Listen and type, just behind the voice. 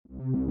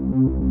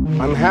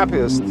I'm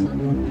happiest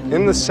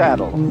in the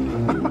saddle.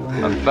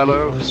 A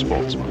fellow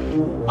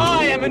sportsman.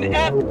 I am an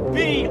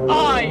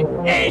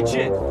FBI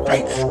agent!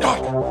 Great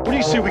Scott! What do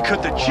you say we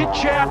cut the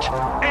chit-chat?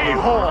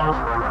 A-hole!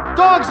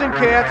 Dogs and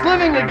cats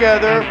living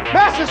together,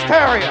 mass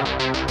hysteria!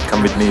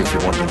 Come with me if you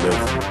want to live.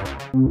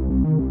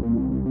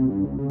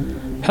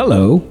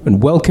 Hello,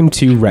 and welcome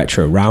to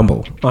Retro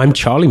Ramble. I'm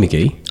Charlie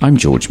McGee. I'm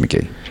George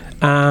McGee.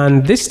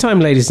 And this time,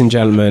 ladies and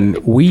gentlemen,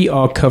 we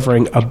are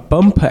covering a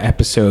bumper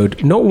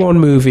episode, not one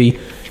movie,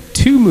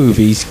 two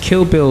movies,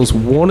 Kill Bills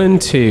 1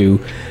 and 2,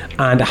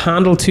 and a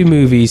handle two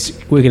movies.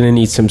 We're going to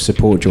need some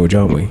support, George,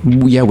 aren't we?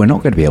 Yeah, we're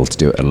not going to be able to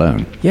do it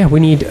alone. Yeah, we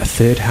need a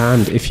third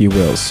hand, if you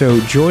will. So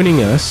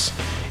joining us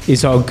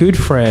is our good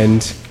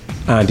friend,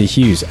 Andy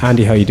Hughes.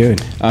 Andy, how are you doing?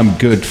 I'm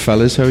good,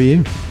 fellas. How are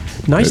you?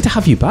 Nice to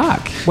have you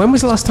back. When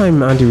was the last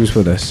time Andy was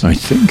with us? I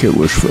think it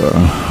was for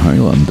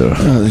Highlander.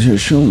 It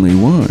certainly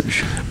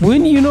was.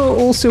 Weren't you not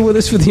also with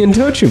us for The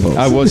Untouchables?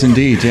 I was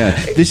indeed, yeah.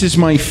 This is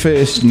my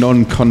first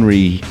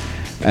non-Connery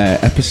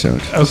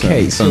episesode.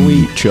 Okay, so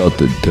we...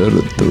 Uncharted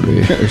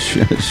territory.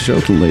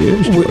 Certainly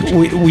is.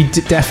 We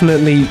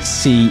definitely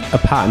see a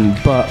pattern,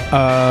 but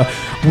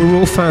we're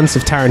all fans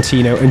of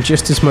Tarantino, and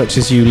just as much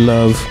as you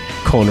love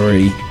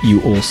Connery, you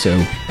also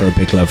are a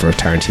big lover of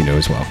Tarantino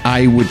as well.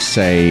 I would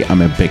say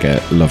I'm a bigger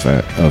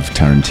lover of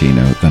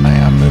Tarantino than I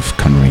am of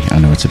Connery. I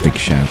know it's a big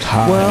shout.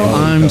 Well,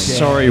 I'm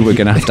sorry, we're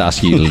going to have to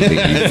ask you to leave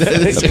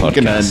the We're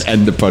going to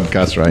end the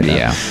podcast right now.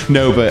 Yeah.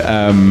 No, but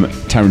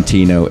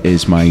Tarantino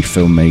is my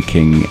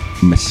filmmaking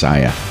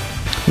messiah.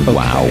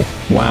 Okay.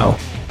 Wow.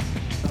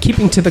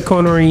 Keeping to the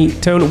Connery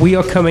tone, we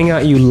are coming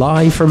at you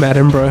live from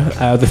Edinburgh.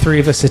 The three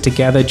of us are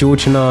together.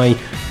 George and I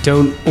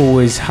don't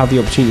always have the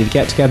opportunity to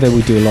get together.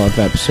 We do a lot of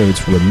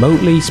episodes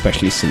remotely,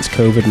 especially since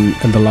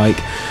COVID and the like.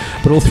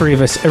 But all three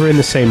of us are in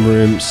the same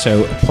room,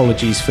 so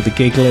apologies for the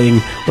giggling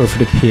or if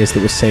it appears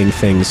that we're saying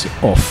things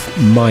off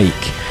mic.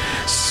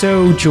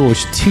 So,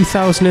 George,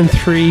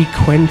 2003,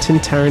 Quentin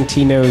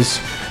Tarantino's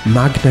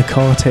Magna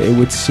Carta, it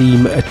would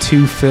seem, a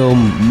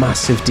two-film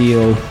massive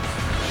deal.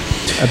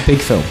 A big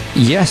film.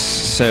 Yes,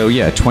 so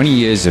 20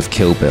 years of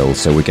Kill Bill.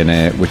 So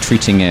we're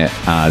treating it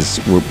as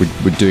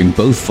we're doing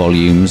both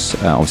volumes.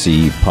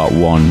 Obviously, part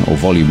one, or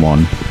volume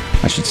one,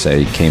 I should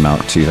say, came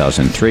out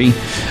 2003.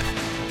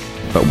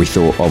 But we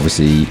thought,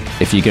 obviously,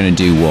 if you're going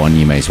to do one,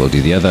 you may as well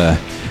do the other.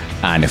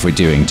 And if we're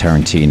doing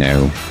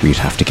Tarantino, we'd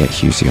have to get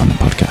Hughesy on the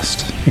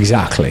podcast.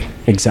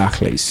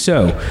 Exactly.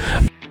 So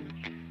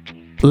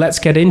let's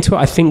get into it.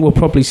 I think we'll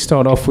probably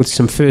start off with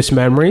some first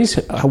memories.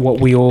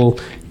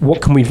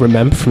 What can we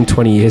remember from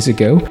 20 years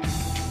ago?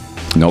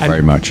 Not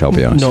very much, I'll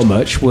be honest. Not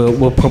much.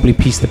 We'll probably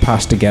piece the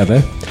past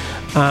together.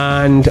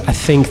 And I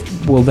think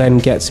we'll then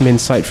get some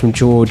insight from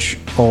George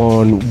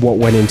on what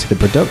went into the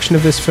production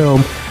of this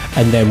film.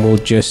 And then we'll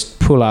just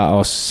pull out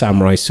our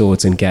samurai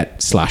swords and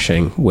get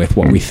slashing with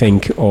what we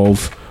think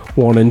of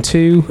 1 and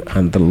 2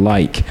 and the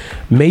like.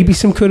 Maybe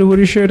some Coulda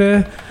Woulda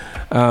Shoulda.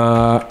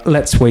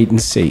 Let's wait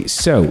and see.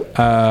 So,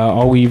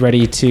 are we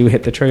ready to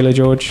hit the trailer,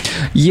 George?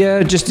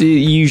 Yeah, just the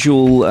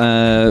usual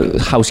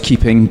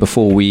housekeeping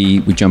before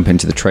we jump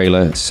into the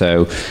trailer.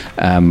 So,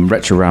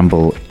 Retro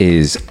Ramble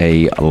is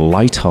a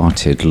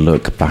light-hearted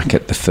look back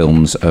at the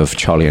films of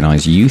Charlie and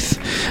I's youth.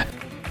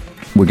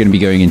 We're going to be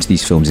going into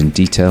these films in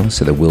detail,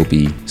 so there will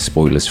be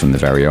spoilers from the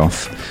very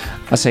off.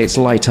 I say it's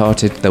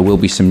light-hearted. There will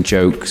be some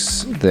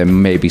jokes. There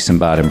may be some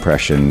bad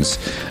impressions,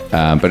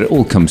 but it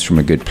all comes from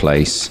a good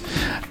place.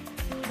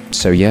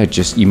 So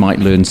you might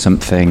learn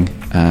something.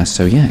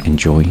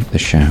 Enjoy the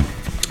show.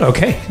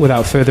 Okay,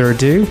 without further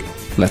ado,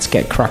 let's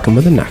get cracking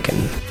with the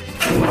knacking.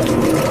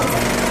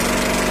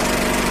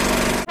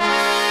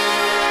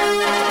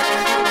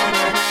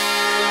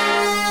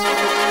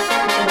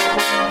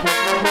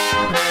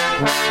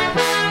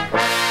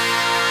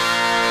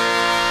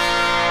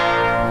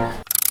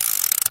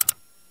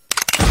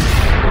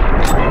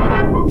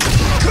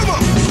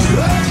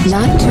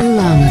 Not too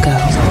long ago,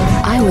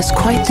 I was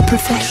quite the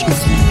professional.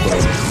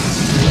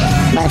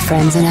 My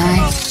friends and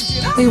I,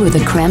 we were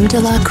the creme de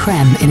la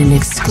creme in an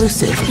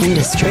exclusive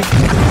industry.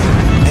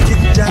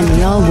 And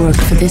we all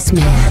worked for this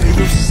man,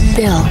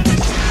 Bill.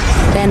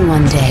 Then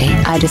one day,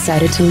 I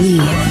decided to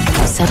leave,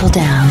 settle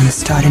down, and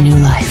start a new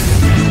life.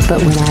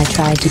 But when I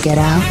tried to get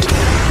out,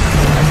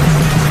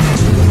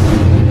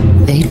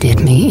 they did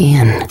me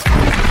in.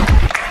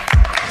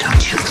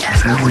 Don't you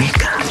ever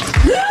wake up.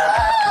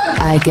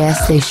 I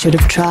guess they should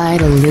have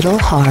tried a little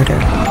harder.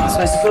 So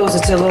I suppose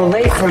it's a little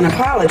late for an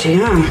apology,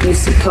 huh? You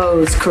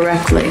suppose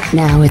correctly.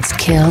 Now it's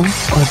kill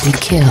or be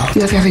killed.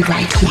 You have every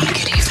right to want to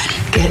get even.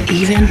 Get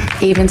even?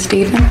 Even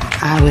Steven?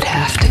 I would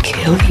have to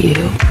kill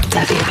you.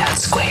 That'd be about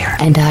square.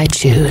 And I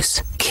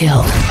choose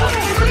kill.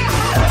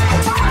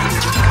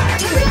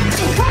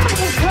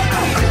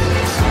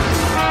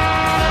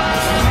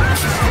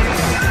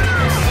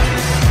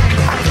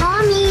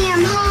 Mommy,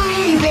 I'm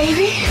home. Hey,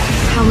 baby.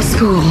 How was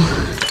school?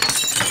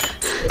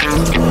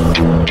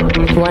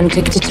 One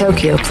ticket to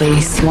Tokyo,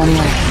 please. One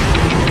way.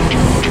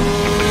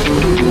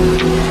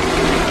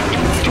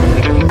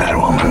 That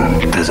woman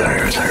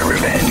desires her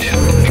revenge.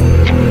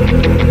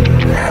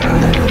 And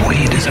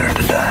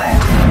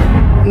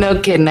No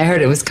kidding, I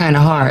heard it was kind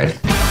of hard.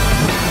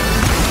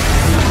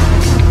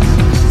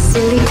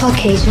 Silly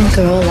Caucasian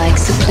girl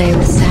likes to play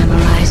with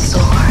samurai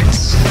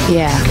swords.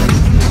 Yeah.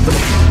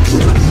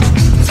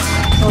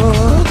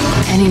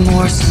 Any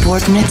more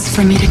subordinates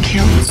for me to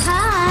kill?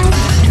 Hi.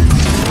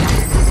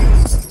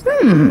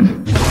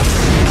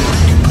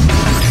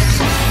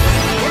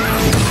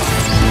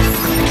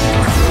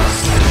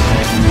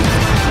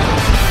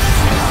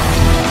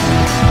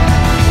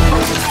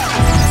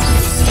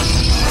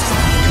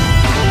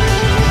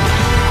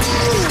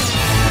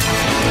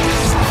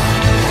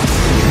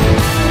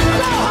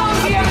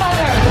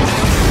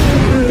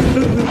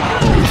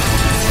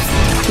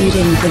 You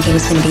didn't think it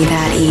was going to be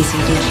that easy,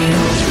 did you?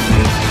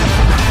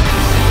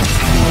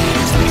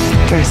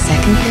 For a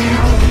second there?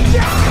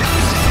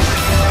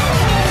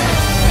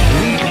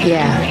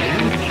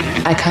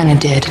 Yeah, I kind of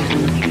did.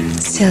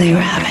 Silly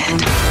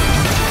rabbit.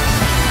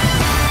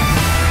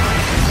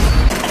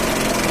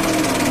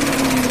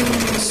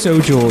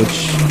 So,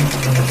 George,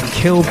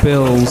 Kill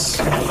Bills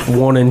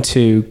 1 and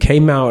 2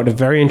 came out at a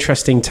very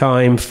interesting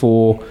time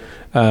for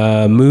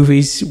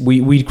movies.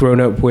 We'd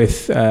grown up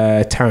with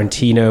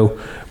Tarantino.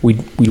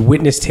 We'd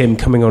witnessed him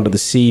coming onto the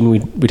scene.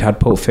 We'd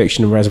had Pulp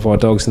Fiction and Reservoir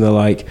Dogs and the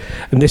like,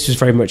 and this was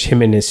very much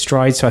him in his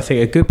stride. So I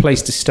think a good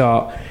place to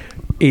start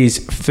is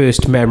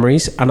first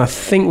memories, and I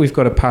think we've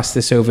got to pass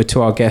this over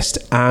to our guest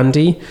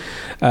Andy.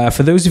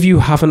 For those of you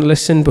who haven't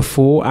listened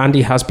before,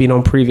 Andy has been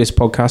on previous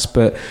podcasts,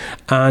 but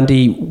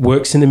Andy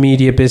works in the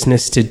media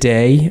business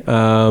today.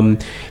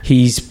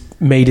 He's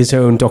made his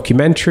own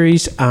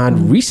documentaries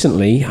and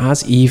recently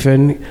has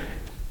even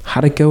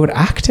had a go at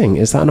acting.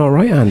 Is that not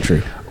right,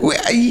 Andrew?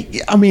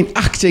 I mean,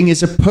 acting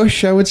is a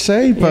push, I would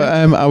say, but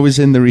I was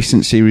in the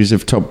recent series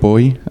of Top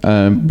Boy.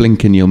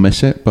 Blink and you'll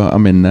miss it, but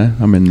I'm in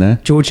there.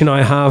 George and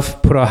I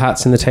have put our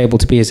hats on the table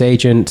to be his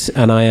agent,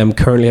 and I am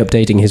currently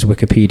updating his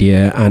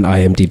Wikipedia and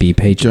IMDb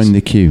pages. Join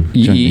the queue.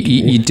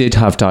 You did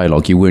have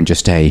dialogue. You weren't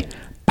just a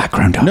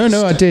background artist.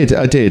 No, I did.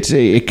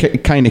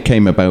 It kind of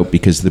came about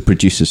because the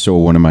producer saw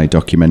one of my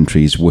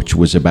documentaries, which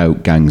was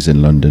about gangs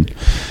in London.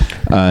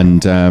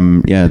 And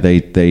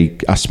they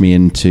asked me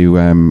in to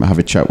have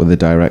a chat with the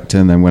director,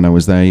 and then when I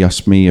was there, he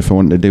asked me if I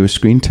wanted to do a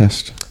screen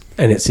test.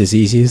 And it's as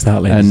easy as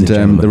that, ladies and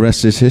gentlemen. The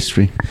rest is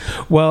history.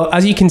 Well,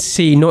 as you can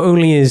see, not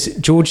only is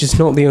George is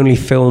not the only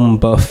film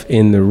buff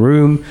in the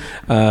room,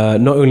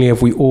 not only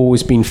have we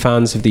always been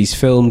fans of these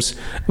films,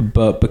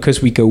 but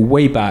because we go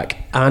way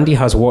back, Andy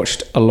has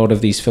watched a lot of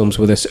these films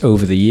with us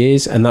over the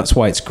years, and that's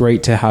why it's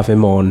great to have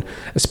him on,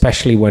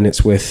 especially when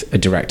it's with a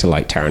director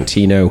like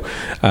Tarantino,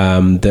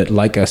 that,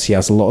 like us, he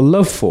has a lot of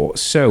love for.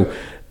 So,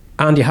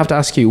 Andy, I have to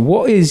ask you,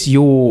 what is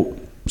your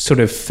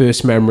sort of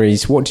first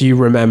memories? What do you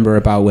remember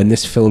about when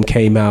this film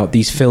came out,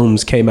 these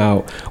films came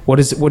out?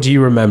 What do you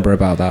remember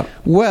about that?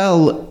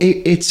 Well,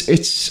 it's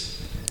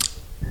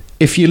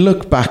if you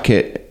look back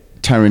at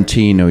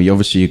Tarantino,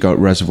 you got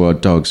Reservoir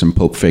Dogs and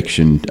Pulp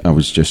Fiction. I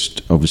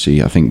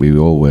think we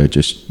all were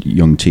just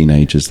young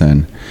teenagers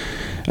then.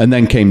 And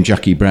then came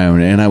Jackie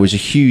Brown, and I was a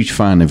huge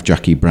fan of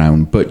Jackie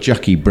Brown, but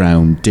Jackie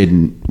Brown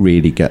didn't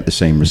really get the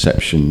same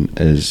reception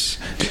as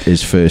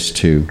his first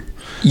two.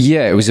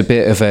 Yeah, it was a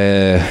bit of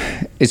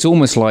it's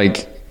almost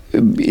like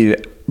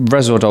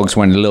Reservoir Dogs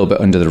went a little bit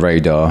under the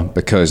radar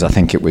because I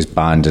think it was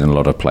banned in a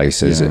lot of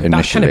places initially.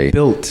 That kind of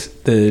built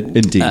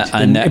Indeed.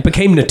 And it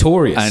became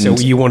notorious, so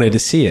you wanted to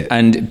see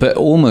it. But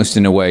almost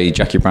in a way,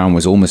 Jackie Brown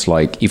was almost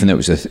like, even though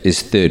it was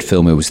his third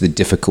film, it was the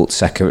difficult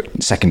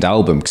second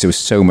album because there was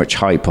so much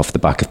hype off the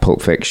back of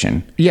Pulp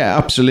Fiction. Yeah,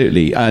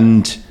 absolutely.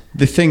 And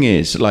the thing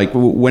is, like,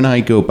 when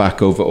I go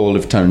back over all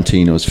of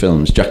Tarantino's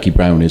films, Jackie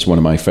Brown is one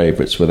of my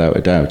favourites, without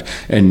a doubt.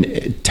 And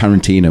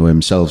Tarantino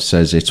himself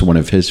says it's one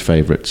of his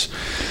favourites.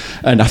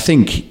 And I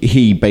think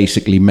he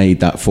basically made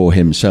that for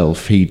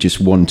himself. He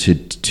just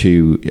wanted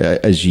to,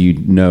 as you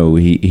know,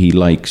 he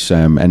likes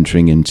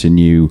entering into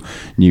new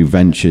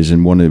ventures.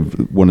 And one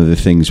of the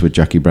things with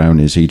Jackie Brown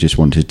is he just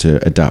wanted to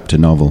adapt a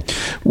novel.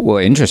 Well,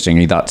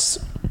 interestingly, that's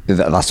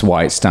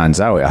why it stands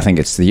out. I think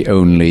it's the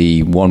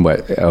only one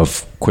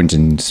of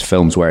Quentin's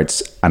films where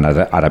it's an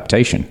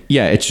adaptation.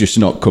 Yeah, it's just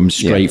not come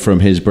straight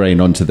from his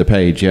brain onto the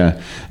page. Yeah.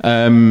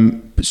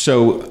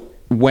 So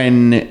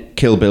when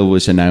Kill Bill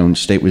was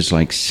announced, it was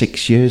like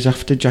 6 years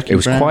after Jackie Brown. It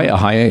was quite a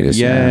hiatus.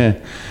 Yeah.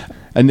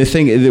 And the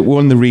thing,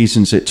 one of the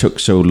reasons it took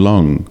so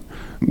long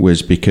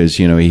was because,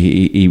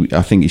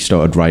 I think he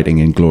started writing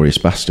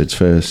Inglourious Bastards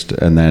first,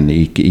 and then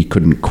he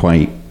couldn't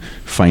quite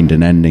find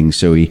an ending,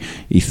 so he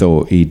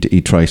thought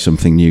he'd try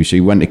something new, so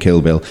he went to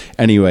Kill Bill.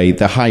 Anyway,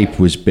 the hype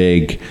was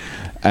big,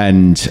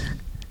 and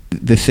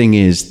the thing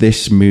is,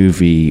 this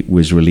movie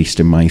was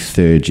released in my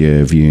third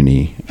year of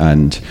uni,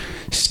 and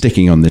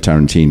sticking on the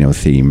Tarantino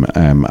theme,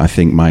 I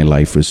think my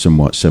life was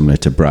somewhat similar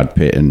to Brad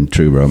Pitt in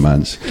True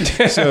Romance.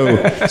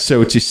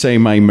 So to say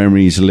my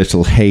memory is a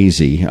little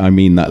hazy, I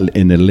mean that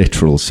in a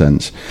literal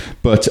sense,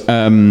 but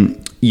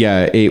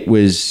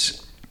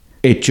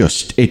it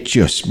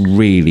just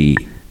really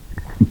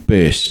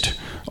burst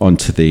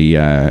onto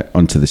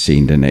the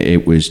scene, and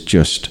it was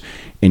just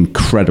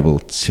incredible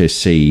to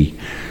see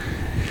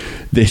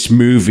this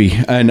movie.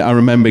 And I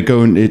remember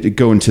going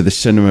to the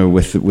cinema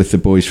with the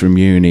boys from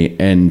uni,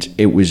 and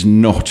it was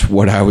not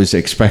what I was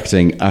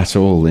expecting at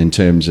all in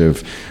terms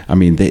of, I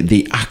mean,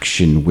 the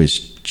action was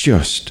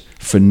just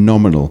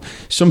phenomenal.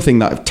 Something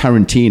that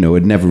Tarantino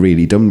had never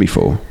really done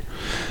before.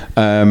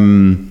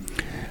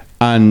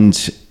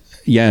 And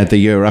yeah, the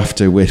year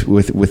after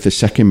with the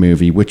second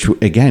movie, which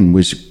again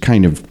was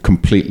kind of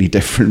completely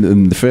different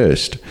than the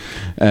first,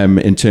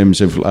 in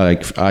terms of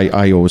like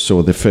I always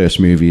saw the first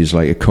movie as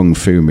like a kung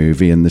fu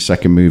movie and the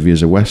second movie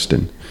as a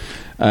western.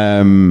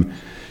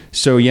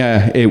 So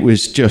yeah, it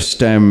was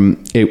just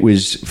it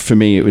was, for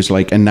me, it was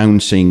like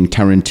announcing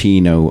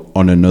Tarantino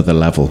on another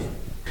level.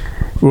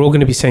 We're all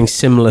going to be saying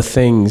similar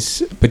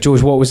things, but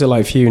George, what was it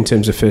like for you in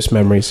terms of first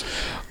memories?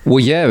 Well,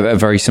 yeah,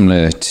 very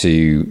similar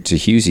to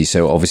Hughesy.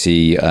 So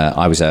obviously,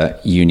 I was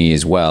at uni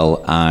as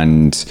well,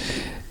 and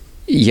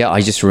yeah,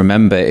 I just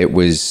remember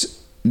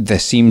there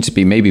seemed to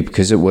be, maybe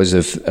because it was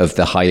of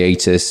the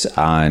hiatus,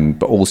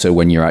 but also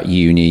when you're at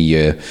uni,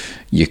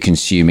 you're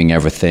consuming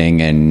everything,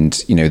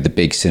 and you know the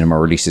big cinema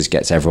releases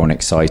gets everyone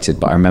excited.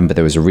 But I remember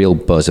there was a real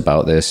buzz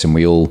about this, and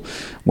we all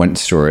went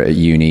to saw it at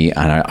uni,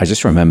 and I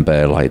just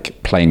remember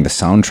like playing the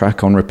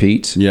soundtrack on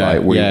repeat. Yeah,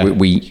 like,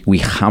 we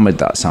hammered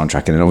that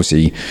soundtrack, and then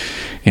obviously,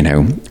 you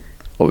know,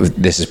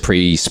 this is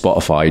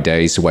pre-Spotify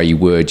days where you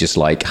were just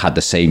like had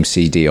the same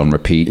CD on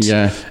repeat.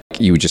 Yeah,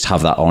 you would just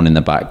have that on in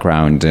the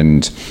background,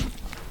 and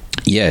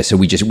yeah, so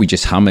we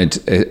just hammered,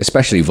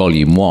 especially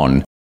Volume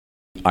 1.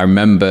 I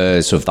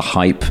remember sort of the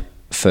hype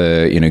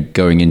for, you know,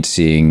 going into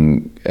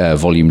seeing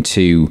Volume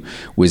 2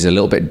 was a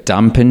little bit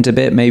dampened a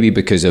bit, maybe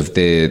because of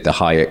the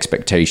high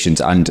expectations,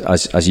 and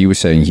as you were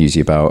saying, Hughesy,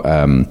 about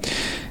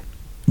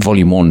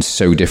Volume 1's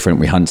so different.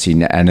 We hadn't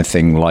seen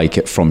anything like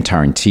it from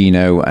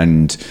Tarantino,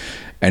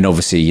 and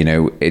obviously, you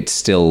know, it's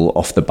still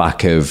off the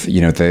back of,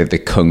 you know, the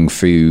kung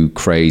fu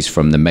craze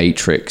from The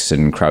Matrix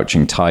and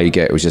Crouching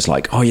Tiger. It was just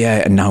like, oh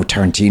yeah, and now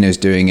Tarantino's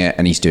doing it,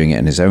 and he's doing it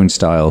in his own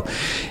style.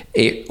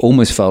 It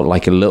almost felt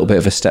like a little bit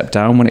of a step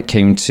down when it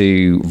came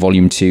to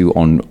Volume 2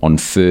 on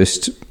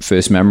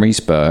first memories,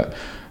 but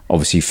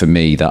obviously for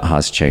me that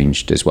has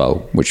changed as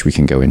well, which we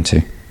can go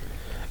into.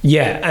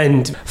 Yeah,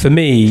 and for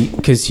me,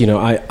 because, you know,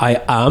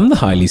 I am the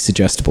highly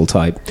suggestible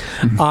type,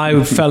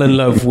 I fell in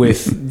love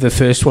with the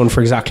first one for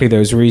exactly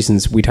those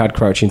reasons. We'd had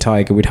Crouching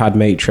Tiger, we'd had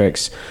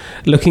Matrix.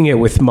 Looking at it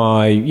with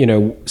my, you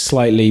know,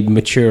 slightly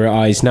mature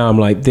eyes now, I'm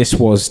like, this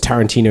was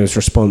Tarantino's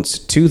response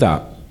to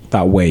that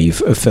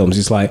wave of films.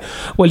 It's like,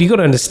 well, you got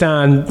to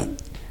understand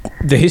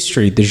the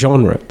history, the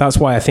genre. That's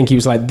why I think he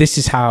was like, this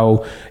is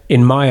how,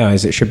 in my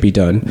eyes, it should be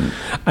done.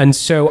 And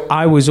so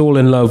I was all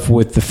in love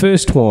with the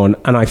first one,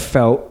 and I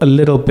felt a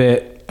little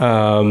bit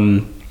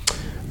underawed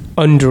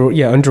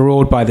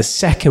by the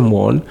second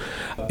one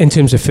in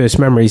terms of first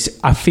memories.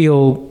 I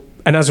feel,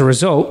 and as a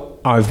result,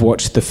 I've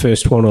watched the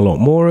first one a lot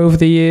more over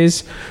the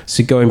years.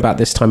 So going back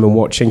this time and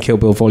watching Kill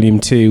Bill Volume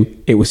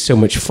 2, it was so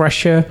much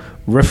fresher,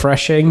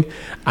 refreshing,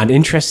 and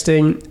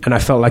interesting. And I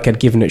felt like I'd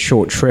given it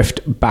short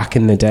shrift back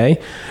in the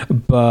day.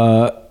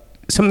 But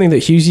something that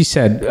Hughesy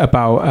said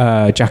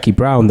about Jackie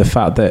Brown, the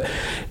fact that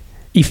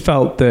he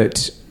felt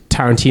that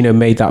Tarantino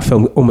made that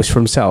film almost for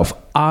himself.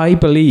 I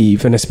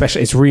believe, and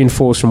especially it's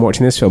reinforced from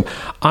watching this film,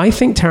 I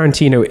think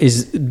Tarantino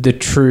is the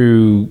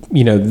true,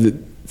 you know,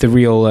 the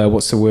real,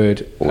 what's the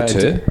word?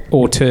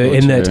 Auteur,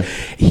 in that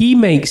he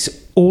makes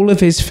all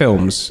of his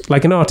films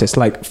like an artist,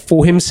 like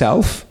for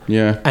himself.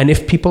 Yeah. And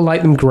if people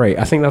like them, great.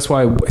 I think that's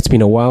why it's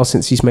been a while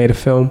since he's made a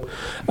film.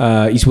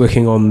 He's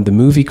working on The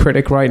Movie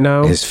Critic right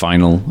now. His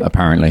final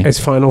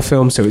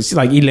film. So it's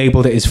like he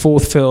labeled it his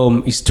fourth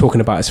film. He's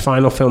talking about his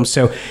final film.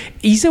 So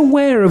he's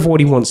aware of what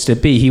he wants to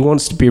be. He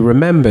wants to be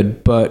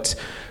remembered, but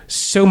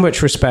so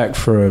much respect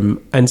for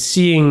him. And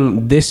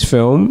seeing this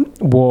film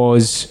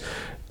was...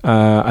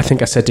 I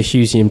think I said to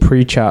Hughesy in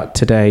pre-chat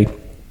today,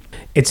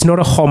 it's not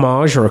a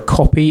homage or a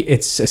copy,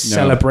 it's a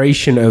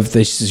celebration of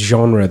this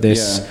genre,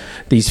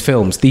 these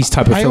films, these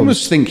type of films. I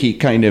almost think he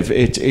kind of,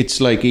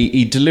 it's like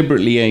he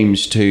deliberately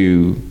aims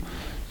to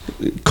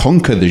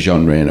conquer the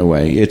genre in a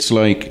way. It's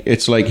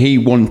like he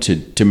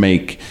wanted to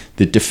make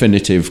the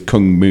definitive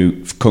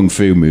kung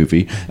fu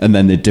movie and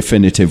then the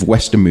definitive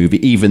Western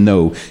movie, even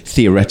though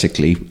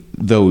theoretically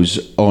those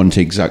don't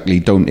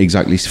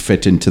exactly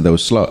fit into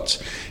those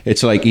slots.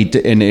 It's like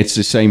and it's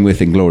the same with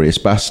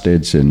Inglourious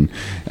Bastards and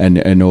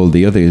all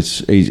the others.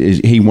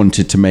 He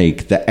wanted to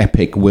make the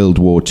epic World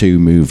War II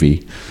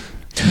movie.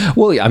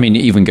 Well, I mean,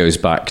 it even goes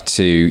back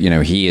to, you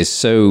know, he is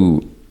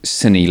so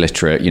cine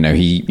literate. You know,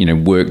 he, you know,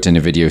 worked in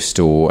a video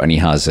store and he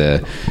has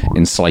a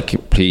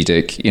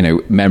encyclopedic, you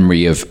know,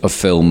 memory of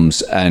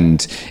films.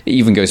 And it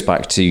even goes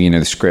back to, you know,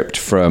 the script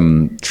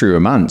from True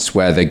Romance,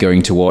 where they're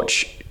going to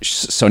watch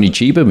Sonny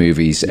Chiba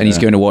movies, and he's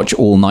going to watch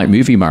all-night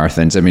movie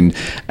marathons. I mean,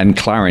 and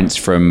Clarence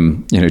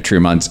from, you know, True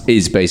Romance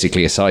is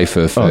basically a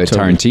cipher for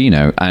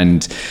Tarantino,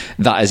 and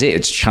that is it.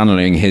 It's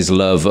channeling his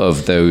love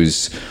of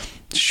those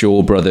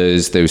Shaw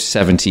Brothers, those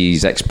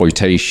 70s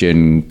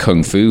exploitation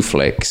kung fu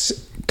flicks,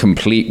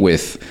 complete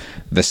with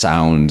the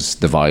sounds,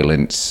 the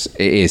violence.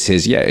 It's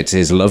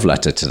his love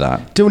letter to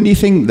that. Don't you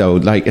think, though,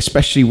 like,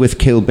 especially with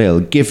Kill Bill,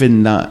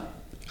 given that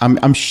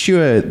I'm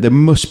sure there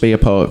must be a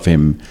part of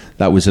him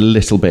that was a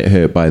little bit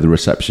hurt by the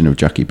reception of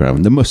Jackie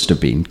Brown. There must have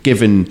been,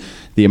 given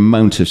the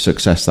amount of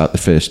success that the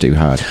first two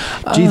had.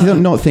 Do you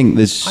not think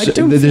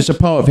there's a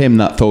part of him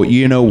that thought,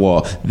 you know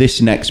what,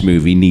 this next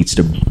movie needs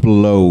to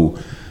blow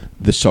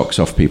the socks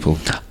off people?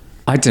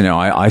 I don't know.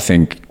 I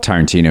think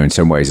Tarantino in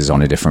some ways is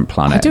on a different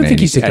planet. I don't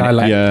think he's a guy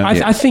like...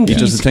 I think he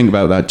doesn't think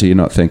about that, do you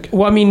not think?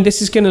 Well, I mean,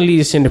 this is going to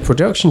lead us into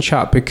production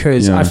chat,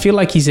 because I feel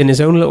like he's in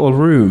his own little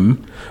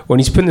room when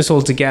he's putting this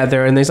all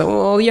together, and he's like,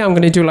 well, yeah, I'm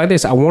going to do it like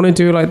this. I want to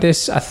do it like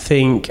this. I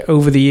think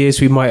over the years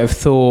we might have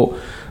thought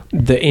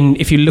that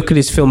if you look at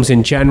his films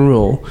in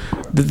general,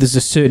 that there's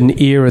a certain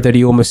era that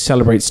he almost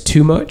celebrates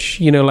too much,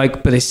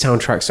 but his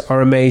soundtracks are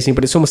amazing,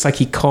 but it's almost like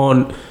he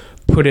can't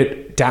put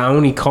it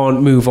down, he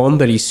can't move on,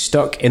 that he's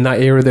stuck in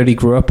that era that he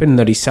grew up in,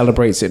 that he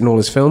celebrates it in all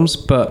his films.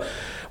 But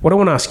what I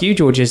want to ask you,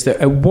 George, is that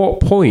at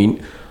what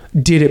point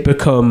did it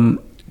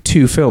become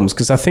two films?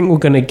 Because I think we're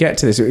going to get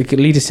to this. It could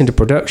lead us into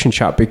production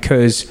chat,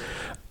 because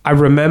I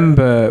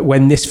remember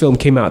when this film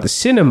came out at the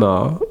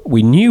cinema,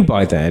 we knew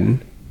by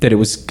then that it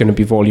was going to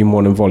be Volume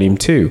 1 and Volume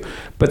 2.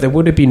 But there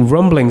would have been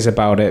rumblings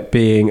about it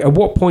being... At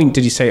what point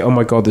did you say, oh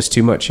my God, there's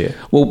too much here?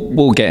 Well,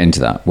 we'll get into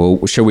that.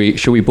 Well, shall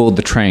we board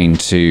the train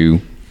to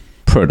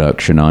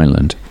Production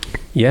Island?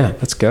 Yeah,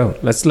 let's go.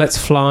 Let's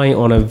fly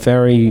on a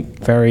very,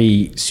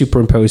 very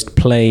superimposed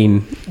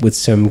plane with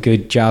some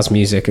good jazz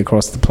music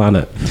across the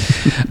planet.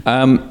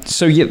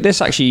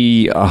 This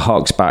actually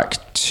harks back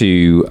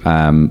to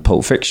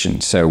Pulp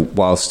Fiction. So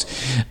whilst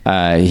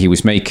he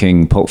was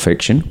making Pulp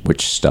Fiction,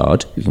 which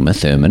starred Uma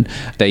Thurman,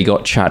 they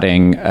got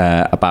chatting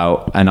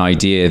about an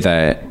idea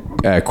that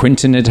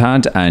Quentin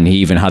had, and he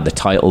even had the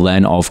title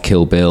then of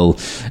Kill Bill,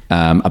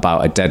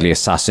 about a deadly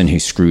assassin who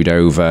screwed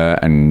over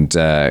and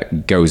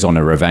goes on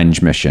a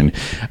revenge mission.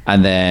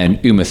 And then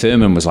Uma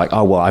Thurman was like,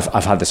 oh well,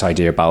 I've had this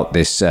idea about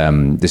this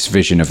this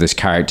vision of this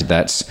character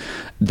that's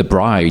the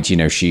bride.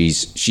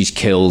 She's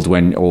killed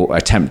or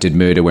attempted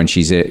murder when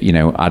she's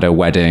at a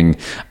wedding,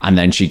 and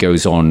then she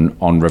goes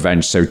on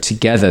revenge. So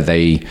together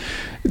they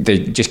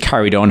just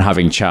carried on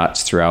having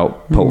chats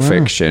throughout Pulp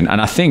Fiction.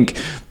 And I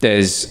think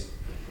there's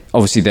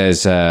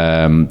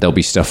there'll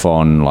be stuff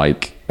on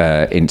like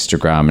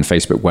Instagram and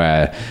Facebook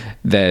where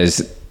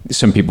there's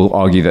some people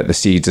argue that the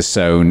seeds are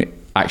sown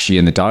actually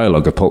in the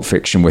dialogue of Pulp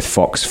Fiction with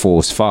Fox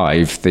Force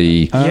 5,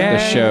 the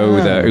show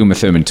that Uma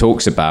Thurman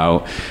talks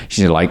about.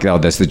 She's like, oh,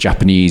 there's the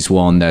Japanese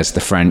one, there's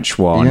the French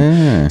one.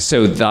 Yeah.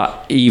 So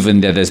that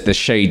even there's the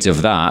shades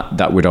of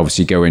that would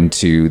obviously go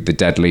into the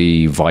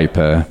Deadly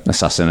Viper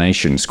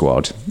Assassination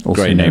Squad,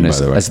 also great name,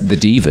 known as the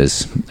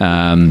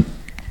Divas.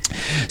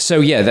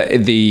 So yeah,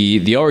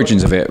 the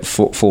origins of it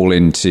fall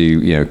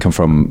into come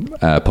from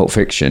Pulp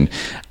Fiction,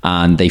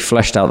 and they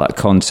fleshed out that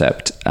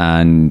concept.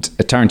 And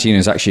Tarantino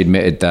has actually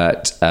admitted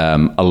that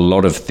a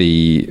lot of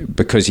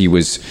because he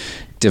was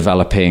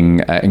developing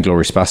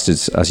Inglourious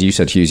Bastards, as you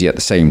said, Hughesy, at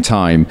the same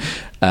time,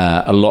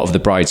 a lot of the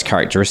bride's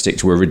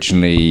characteristics were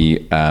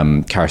originally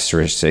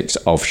characteristics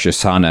of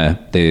Shosanna,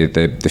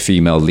 the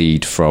female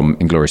lead from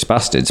Inglourious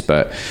Bastards,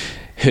 but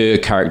her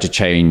character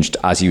changed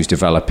as he was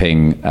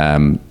developing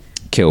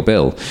Kill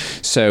Bill.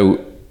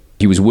 So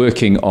he was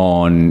working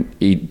on,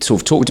 he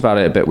sort of talked about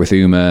it a bit with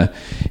Uma.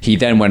 He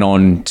then went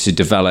on to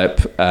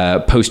develop,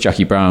 post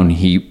Jackie Brown,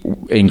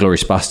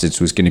 Inglourious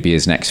Bastards was going to be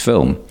his next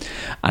film.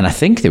 And I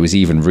think there was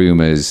even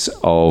rumours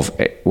of,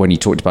 when he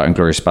talked about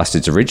Inglourious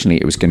Bastards originally,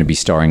 it was going to be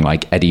starring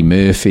like Eddie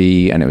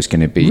Murphy, and it was going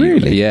to be...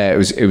 Really? Yeah, it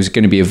was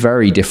going to be a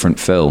very different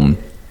film.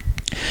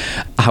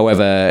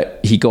 However,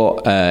 he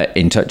got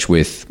in touch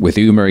with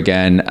Uma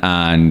again,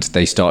 and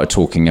they started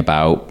talking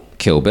about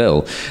Kill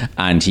Bill,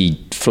 and he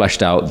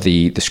fleshed out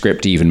the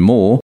script even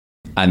more,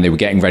 and they were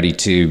getting ready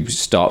to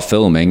start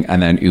filming,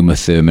 and then Uma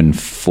Thurman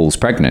falls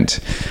pregnant.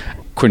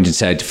 Quentin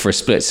said for a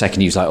split second,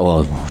 he was like,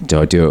 oh,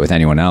 do I do it with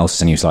anyone else?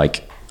 And he was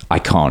like, I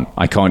can't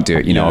do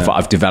it.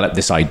 I've developed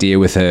this idea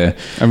with her.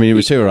 I mean, it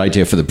was her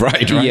idea for the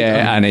bride, right?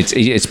 Yeah, and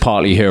it's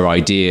partly her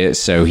idea.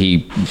 So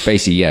he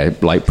basically,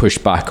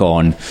 pushed back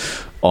on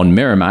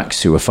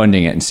Miramax, who were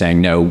funding it, and saying,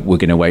 no, we're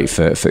going to wait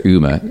for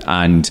Uma.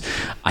 And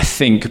I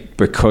think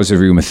because of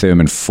Uma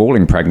Thurman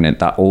falling pregnant,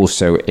 that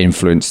also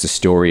influenced the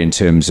story in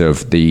terms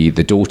of the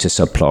daughter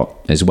subplot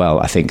as well.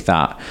 I think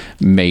that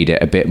made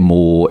it a bit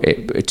more,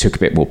 it took a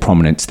bit more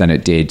prominence than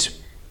it did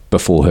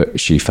before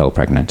she fell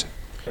pregnant.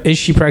 Is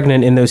she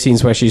pregnant in those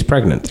scenes where she's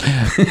pregnant?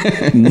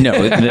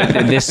 No,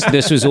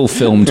 this was all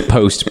filmed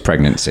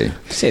post-pregnancy.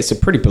 See, it's a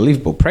pretty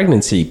believable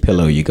pregnancy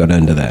pillow you got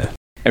under there.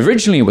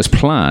 Originally, it was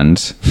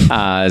planned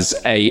as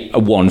a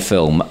one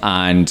film,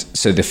 and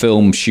so the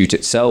film shoot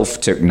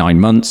itself took 9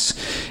 months.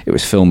 It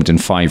was filmed in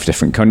 5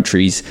 different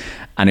countries,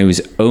 and it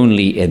was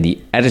only in the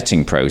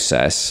editing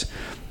process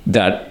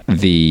that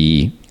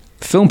the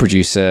film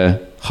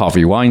producer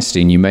Harvey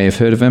Weinstein. You may have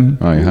heard of him.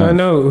 I have.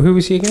 No, who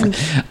was he again?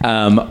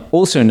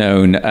 Also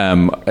known,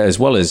 as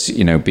well as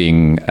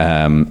being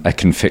a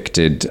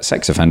convicted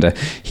sex offender,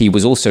 he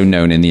was also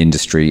known in the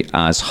industry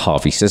as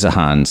Harvey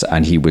Scissorhands,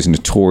 and he was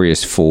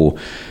notorious for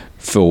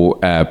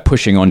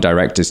pushing on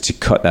directors to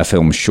cut their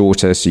films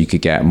shorter so you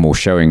could get more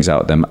showings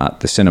out of them at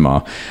the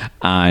cinema.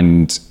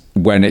 And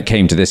when it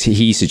came to this,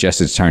 he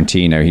suggested to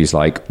Tarantino, he's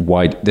like,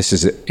 "Why? This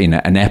is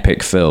an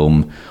epic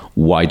film.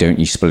 Why don't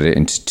you split it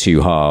into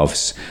two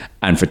halves?"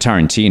 And for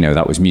Tarantino,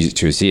 that was music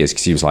to his ears,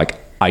 because he was like,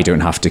 "I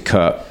don't have to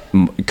cut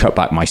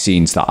back my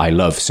scenes that I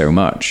love so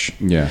much."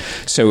 Yeah.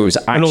 So it was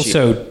actually, And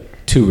also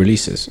 2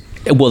 releases.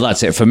 well,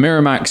 that's it. For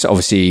Miramax,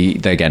 obviously,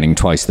 they're getting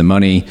twice the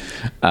money.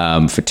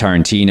 For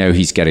Tarantino,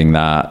 he's getting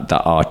that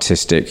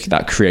artistic,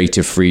 that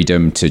creative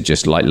freedom to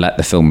just like let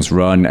the films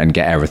run and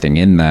get everything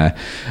in there.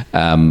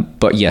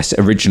 But yes,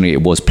 originally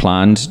it was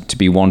planned to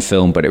be one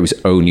film, but it was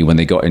only when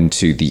they got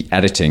into the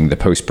editing, the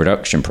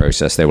post-production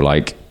process, they were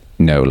like,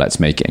 no, let's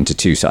make it into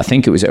 2. So I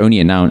think it was only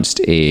announced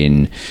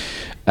in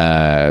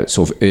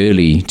sort of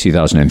early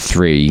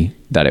 2003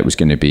 that it was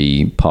going to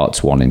be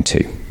parts 1 and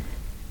 2.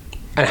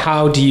 And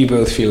how do you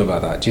both feel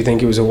about that? Do you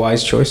think it was a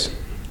wise choice?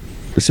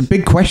 It's a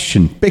big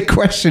question. Big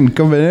question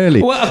coming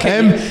early. Well,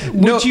 okay.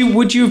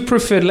 Would you have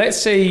preferred, let's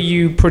say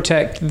you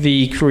protect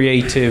the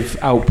creative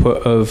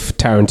output of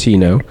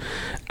Tarantino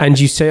and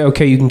you say,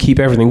 okay, you can keep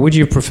everything. Would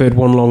you have preferred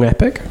one long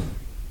epic?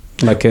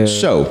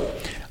 So,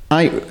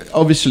 I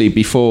obviously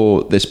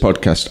before this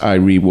podcast, I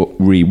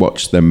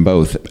rewatched them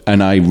both,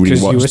 and I rewatched them.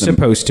 Because you were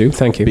supposed to.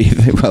 Thank you.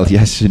 Well,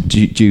 yes,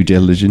 due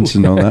diligence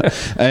and all that.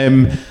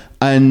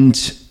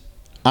 And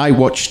I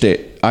watched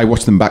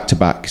them back to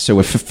back. So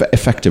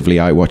effectively,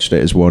 I watched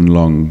it as one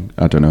long,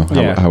 I don't know,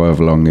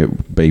 however long it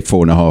would be,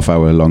 4.5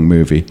 hour long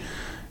movie.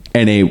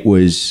 And it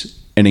was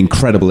an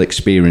incredible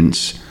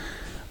experience,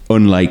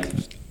 unlike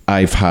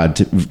I've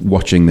had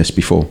watching this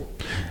before.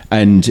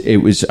 And it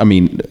was, I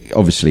mean,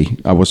 obviously,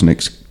 I wasn't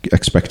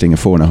expecting a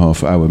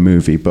 4.5 hour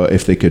movie, but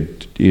if they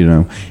could,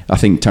 I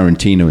think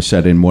Tarantino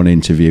said in one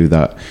interview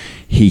that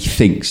he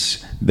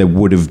thinks there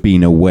would have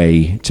been a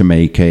way to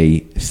make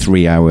a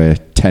 3 hour,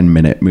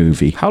 10-minute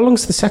movie. How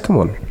long's the second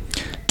one?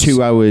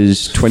 2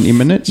 hours, 20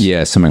 minutes?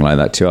 Yeah, something like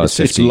that. 2 hours,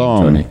 15, it's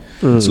long. 20.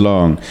 It's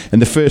long. And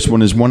the first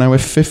one is 1 hour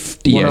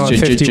 50. Yeah,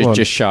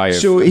 just shy of.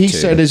 So he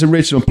said his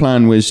original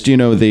plan was, do you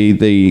know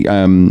the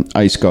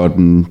Ice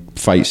Garden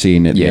fight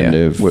scene at the end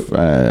of with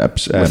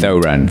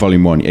Oren.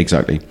 Volume 1?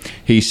 Exactly.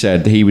 He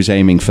said he was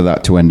aiming for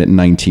that to end at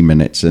 90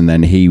 minutes, and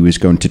then he was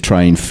going to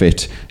try and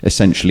fit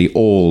essentially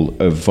all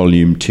of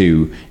Volume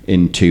 2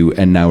 into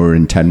 1 hour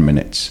and 10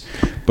 minutes.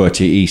 But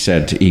he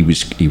said he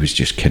was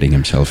just kidding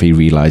himself. He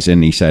realised,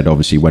 and he said,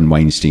 obviously, when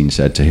Weinstein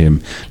said to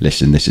him,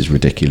 listen, this is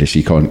ridiculous,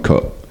 you can't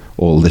cut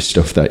all this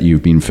stuff that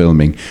you've been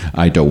filming,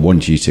 I don't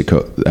want you to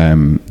cut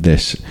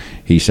this.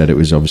 He said it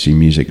was obviously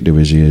music to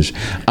his ears.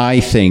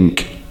 I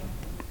think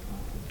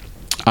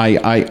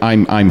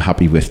I'm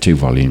happy with 2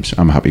 volumes.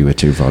 I'm happy with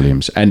 2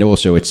 volumes, and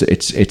also it's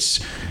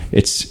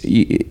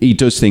he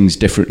does things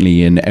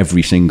differently in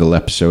every single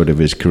episode of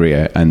his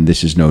career, and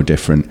this is no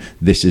different.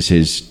 This is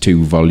his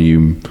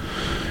 2-volume.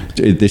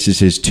 This is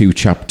his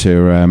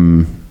 2-chapter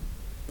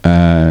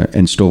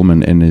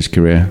installment in his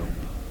career.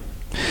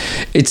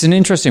 It's an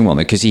interesting one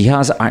because he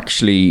has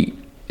actually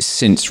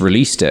since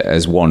released it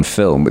as one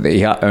film.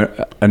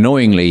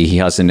 Annoyingly, he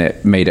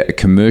hasn't made it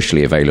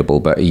commercially available,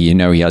 but he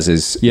has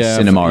his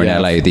cinema in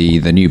LA,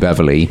 the New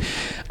Beverly,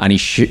 and he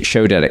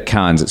showed it at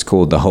Cannes. It's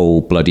called The Whole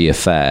Bloody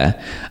Affair,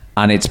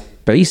 and it's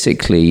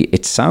basically,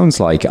 it sounds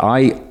like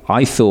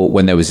I thought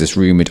when there was this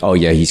rumored,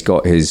 he's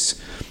got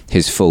his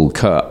full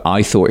cut,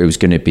 I thought it was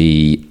going to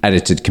be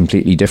edited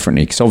completely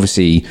differently, because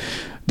obviously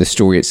the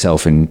story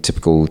itself in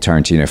typical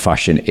Tarantino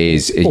fashion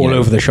is all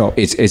over the shop.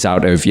 It's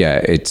out of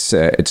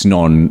it's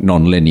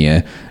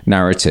non-linear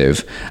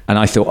narrative, and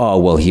I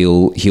thought,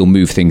 he'll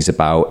move things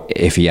about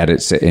if he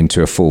edits it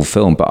into a full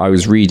film. But I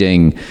was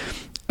reading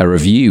a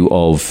review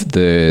of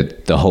the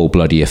Whole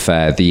Bloody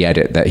Affair, the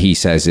edit that he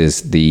says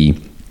is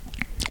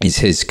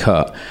his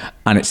cut,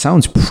 and it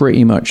sounds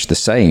pretty much the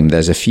same.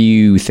 There's a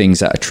few things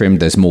that are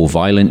trimmed. There's more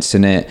violence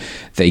in it.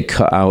 They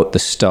cut out the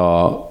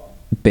start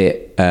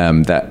bit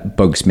that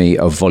bugs me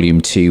of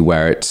Volume 2,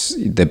 where it's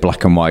the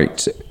black and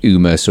white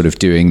Uma sort of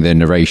doing the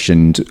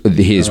narration.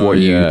 Here's what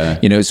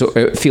so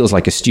it feels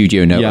like a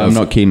studio note. I'm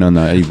not keen on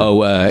that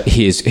either.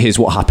 Here's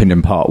what happened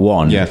in part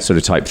 1, sort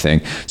of type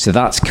thing. So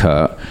that's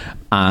cut.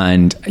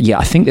 And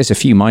I think there's a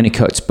few minor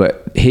cuts,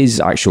 but his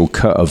actual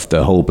cut of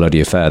the Whole Bloody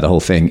Affair, the whole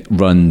thing,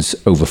 runs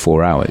over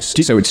 4 hours.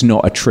 So it's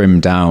not a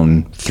trimmed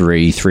down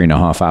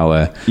 3.5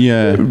 hour.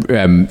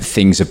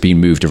 Things have been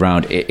moved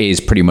around. It is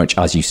pretty much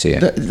as you see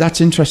it.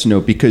 That's interesting, though,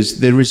 because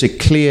there is a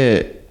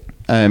clear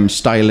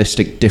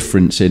stylistic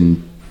difference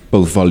in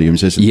both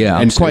volumes, isn't it?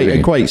 And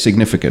quite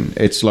significant.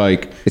 It's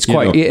like it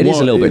is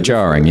a little bit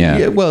jarring.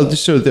 Well,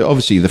 so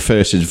obviously the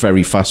first is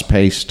very fast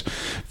paced,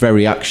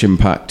 very action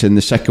packed, and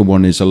the second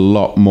one is a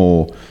lot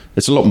more.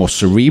 It's a lot more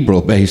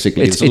cerebral,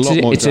 basically. It's a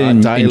lot more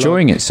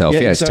enjoying itself.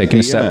 It's taking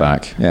a step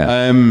back.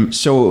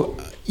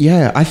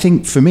 Yeah, I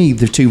think for me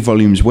the 2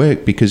 volumes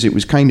worked because he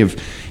was kind of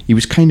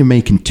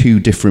making 2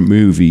 different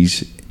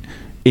movies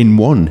in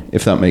one,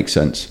 if that makes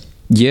sense.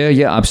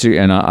 Yeah, absolutely.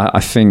 And I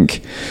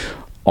think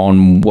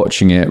on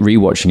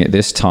rewatching it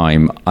this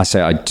time, I say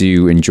I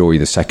do enjoy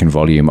the second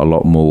volume a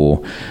lot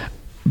more.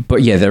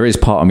 But yeah, there is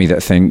part of me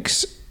that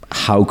thinks,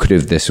 how could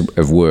this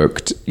have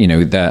worked? You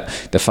know, that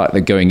the fact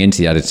that going into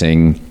the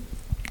editing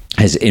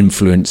has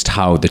influenced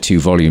how the 2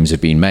 volumes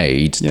have been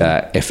made. Yeah.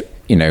 That if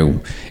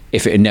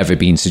it had never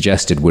been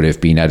suggested, would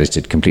have been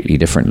edited completely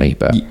differently.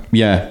 But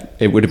yeah,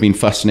 it would have been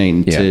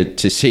fascinating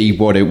to see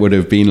what it would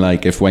have been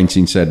like if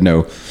Weinstein said,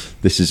 no,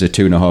 this is a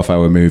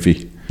 2.5-hour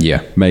movie.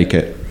 Yeah. Make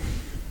it.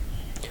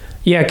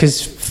 Yeah,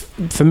 because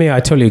for me, I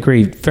totally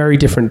agree. Very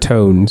different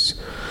tones.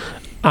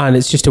 And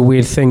it's just a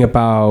weird thing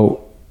about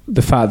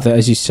the fact that,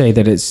 as you say,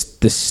 that it's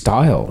the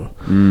style.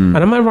 And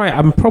am I right?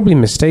 I'm probably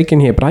mistaken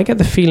here, but I get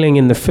the feeling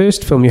in the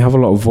first film you have a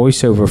lot of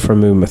voiceover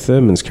from Uma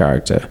Thurman's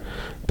character,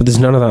 but there's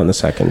none of that in the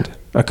second.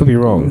 I could be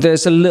wrong.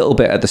 There's a little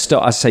bit at the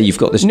start. I say you've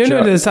got this. No,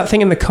 there's that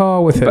thing in the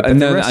car with her.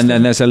 And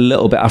then there's a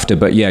little bit after.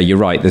 But yeah, you're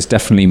right. There's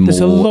definitely more. There's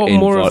a lot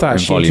more of that.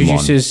 She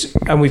introduces,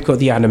 and we've got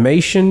the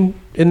animation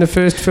in the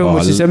first film,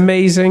 which is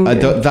amazing.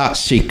 That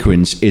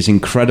sequence is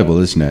incredible,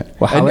 isn't it?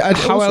 Well,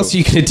 how else are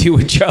you going to deal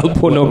with child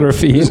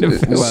pornography in a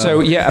film? So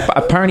yeah,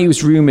 apparently it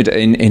was rumored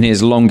in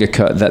his longer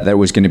cut that there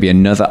was going to be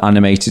another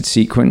animated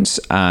sequence,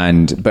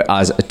 but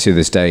as to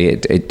this day,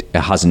 it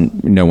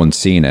hasn't. No one's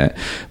seen it.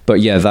 But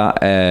yeah,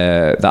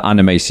 that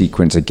anime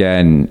sequence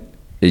again.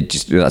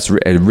 That's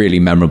a really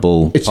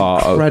memorable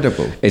part.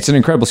 It's an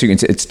incredible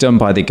sequence. It's done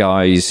by the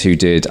guys who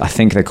did, I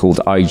think they're called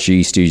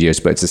IG Studios,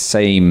 but it's the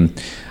same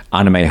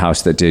anime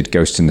house that did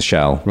Ghost in the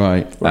Shell.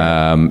 Right.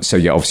 So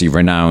yeah, obviously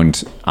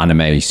renowned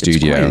anime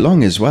studio. It's quite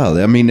long as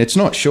well. I mean, it's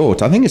not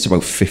short. I think it's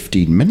about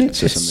 15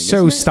 minutes or something. It's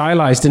so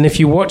stylized. And if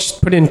you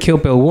put in Kill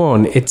Bill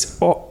 1, it's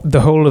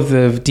the whole of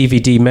the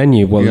DVD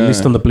menu, at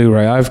least on the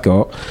Blu-ray I've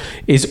got,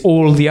 is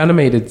all the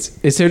animated.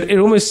 It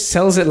almost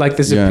sells it like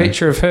there's a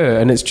picture of her,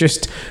 and it's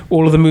just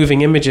all of the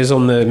moving images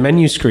on the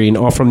menu screen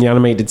are from the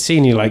animated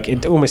scene. You're like,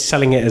 it almost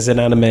selling it as an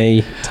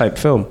anime type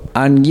film.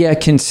 And yeah,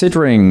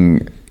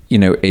 considering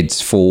it's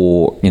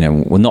for,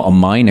 not a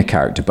minor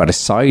character, but a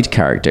side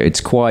character. It's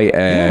quite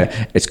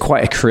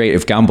a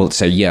creative gamble to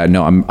say,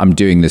 I'm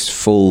doing this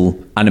full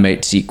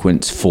animate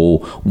sequence for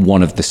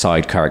one of the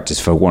side characters,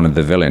 for one of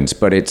the villains.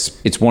 But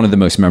it's one of the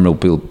most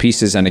memorable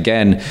pieces. And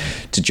again,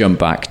 to jump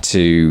back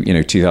to,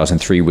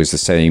 2003 was the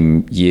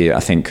same year,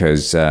 I think,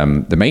 as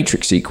the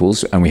Matrix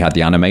sequels, and we had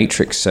the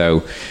Animatrix.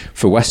 So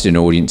for Western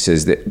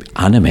audiences, the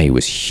anime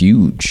was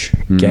huge.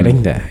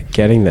 Getting there.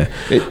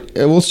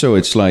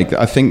 It's like,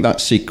 I think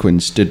that sequence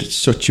did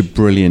such a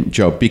brilliant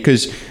job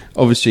because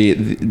obviously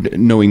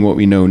knowing what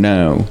we know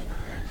now,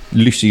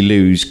 Lucy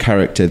Liu's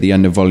character at the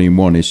end of volume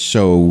 1 is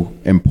so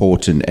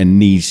important and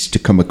needs to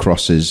come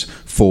across as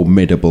a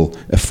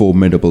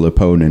formidable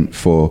opponent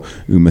for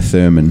Uma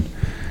Thurman.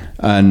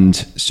 And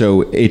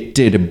so it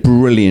did a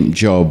brilliant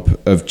job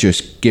of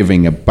just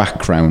giving a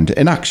background.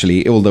 And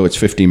actually, although it's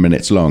 15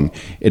 minutes long,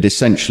 it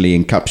essentially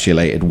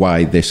encapsulated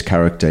why this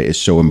character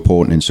is so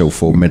important and so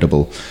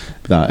formidable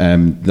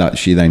that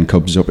she then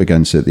comes up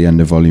against at the end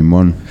of volume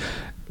 1.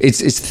 It's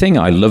the thing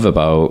I love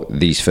about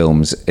these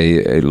films,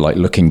 like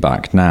looking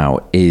back now,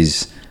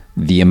 is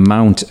the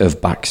amount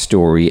of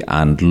backstory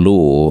and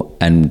lore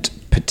and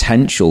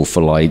potential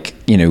for, like,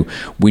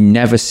 we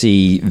never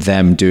see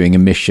them doing a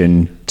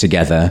mission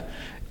together.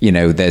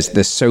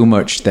 There's so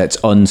much that's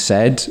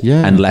unsaid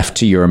and left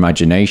to your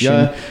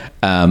imagination.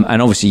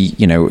 And obviously,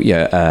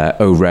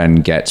 O-Ren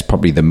gets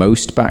probably the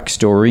most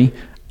backstory,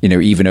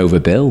 even over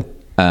Bill.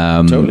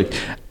 Totally.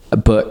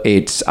 But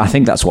I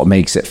think that's what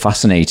makes it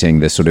fascinating.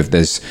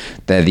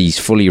 They're these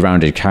fully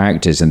rounded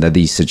characters, and they're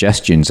these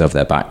suggestions of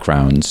their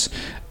backgrounds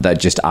that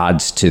just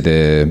adds to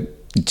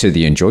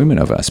the enjoyment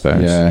of it, I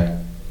suppose. Yeah.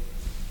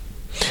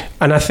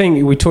 And I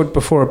think we talked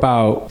before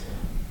about,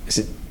 is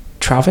it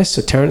Travis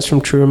or Terrence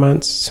from True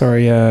Romance?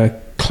 Sorry,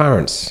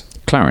 Clarence.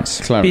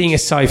 Being a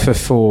cipher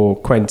for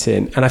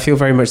Quentin. And I feel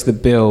very much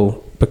that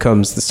Bill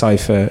becomes the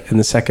cipher in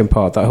the second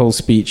part. That whole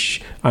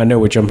speech, I know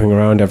we're jumping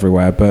around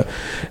everywhere, but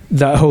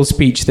that whole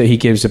speech that he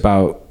gives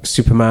about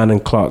Superman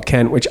and Clark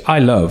Kent, which I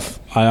love.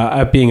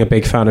 I being a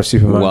big fan of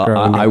Superman.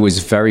 Well, I was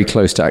very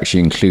close to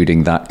actually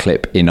including that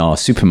clip in our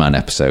Superman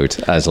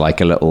episode as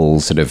like a little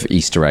sort of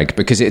Easter egg,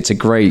 because it's a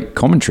great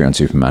commentary on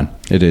Superman.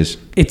 It is.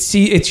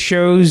 It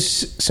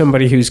shows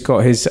somebody who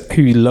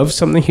loves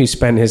something, who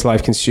spent his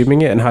life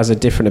consuming it and has a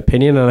different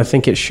opinion. And I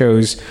think it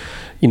shows,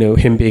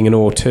 him being an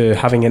auteur,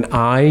 having an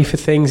eye for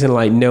things and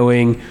like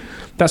knowing.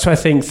 That's why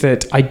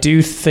I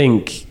do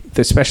think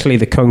that especially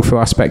the Kung Fu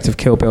aspect of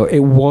Kill Bill, it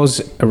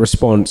was a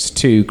response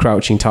to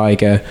Crouching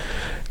Tiger,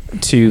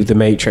 to the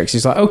Matrix.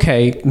 It's like,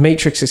 okay,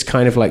 Matrix is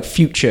kind of like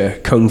future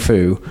Kung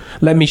Fu.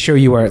 Let me show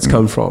you where it's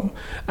come from.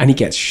 And he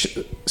gets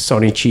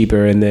Sonny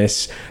Chiba in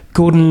this.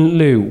 Gordon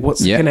Liu,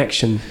 what's the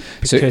connection?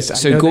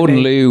 So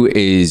Gordon Liu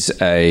is so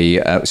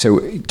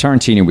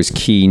Tarantino was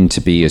keen to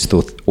be as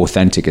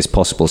authentic as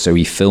possible, so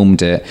he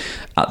filmed it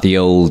at the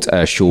old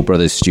Shaw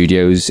Brothers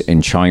studios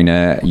in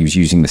China. He was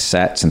using the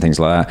sets and things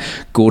like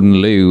that.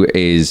 Gordon Liu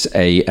is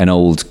an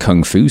old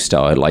kung fu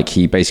star. Like,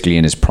 he basically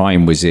in his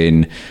prime was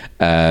in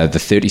the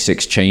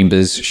 36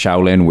 Chambers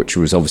Shaolin, which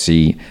was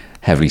obviously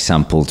heavily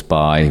sampled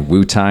by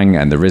Wu-Tang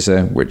and the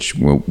RZA, which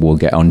we'll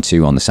get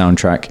onto on the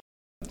soundtrack.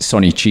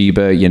 Sonny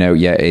Chiba,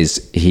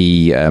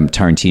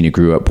 Tarantino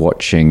grew up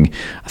watching,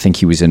 I think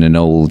he was in an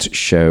old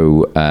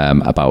show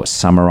about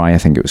samurai, I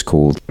think it was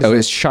called. Oh,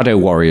 it's Shadow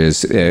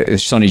Warriors.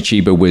 Sonny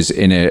Chiba was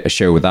in a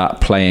show with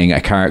that, playing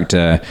a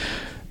character,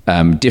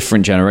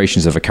 different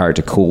generations of a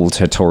character called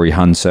Hattori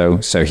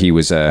Hanzo. So he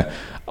was a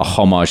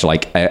homage,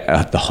 like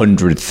the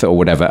 100th or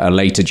whatever, a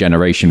later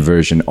generation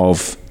version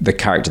of the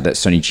character that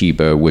Sonny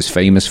Chiba was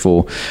famous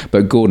for.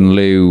 But Gordon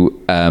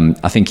Liu,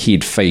 I think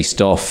he'd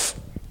faced off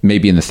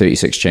maybe in the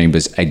 36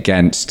 Chambers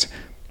against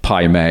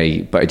Pai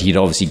Mei, but he'd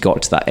obviously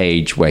got to that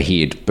age where he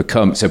had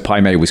become, so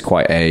Pai Mei was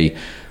quite a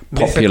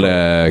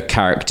popular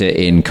character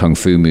in kung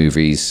fu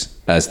movies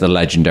as the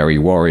legendary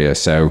warrior.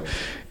 So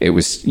it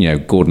was,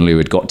 Gordon Liu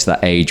had got to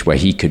that age where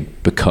he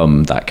could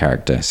become that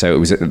character. So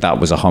that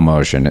was a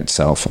homage in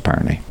itself,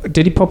 apparently.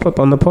 Did he pop up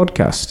on the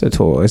podcast at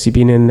all? Has he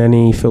been in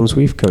any films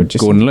we've covered?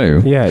 Gordon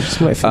Liu? Yeah,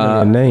 just my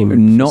familiar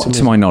name. Not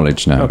to my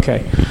knowledge, no.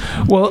 Okay.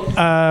 Well,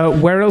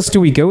 where else do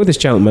we go with this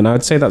gentleman? I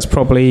would say that's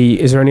probably...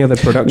 Is there any other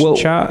production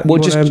chat? Well,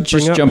 just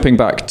jumping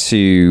back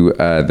to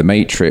The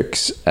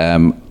Matrix,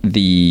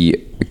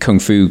 the kung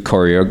fu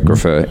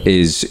choreographer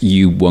is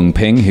Yu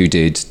Wong-ping, who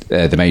did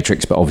The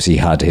Matrix, but obviously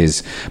had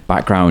his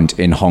background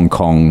in Hong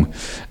Kong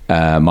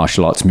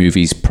martial arts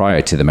movies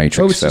prior to the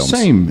Matrix films.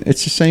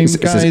 It's the same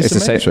guy as The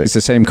Matrix. It's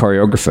the same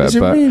choreographer. Is it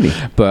really?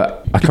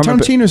 But I can't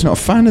remember. Tarantino's not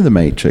a fan of The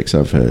Matrix,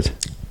 I've heard.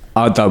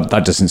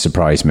 That doesn't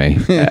surprise me.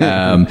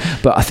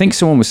 But I think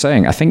someone was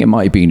saying, I think it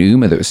might have been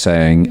Uma that was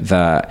saying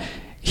that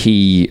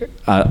he,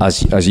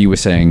 as you were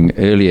saying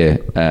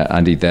earlier,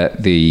 Andy,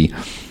 that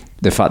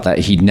the fact that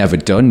he'd never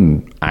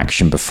done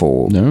action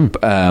before,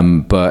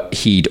 but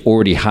he'd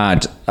already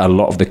had a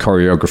lot of the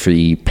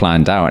choreography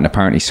planned out. And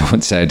apparently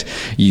someone said,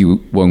 Yu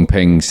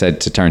Wong-ping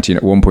said to Tarantino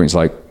at one point, it's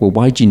like, well,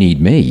 why do you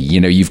need me?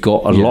 You've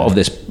got a lot of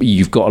this,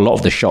 you've got a lot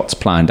of the shots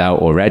planned out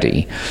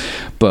already.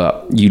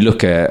 But you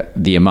look at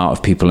the amount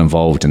of people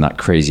involved in that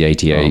Crazy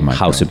 88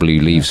 House of Blue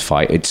Leaves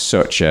fight, it's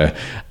such a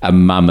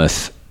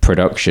mammoth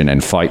production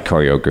and fight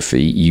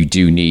choreography. You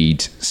do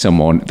need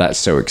someone that's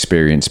so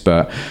experienced.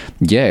 But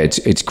yeah,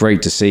 it's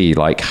great to see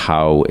like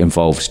how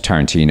involved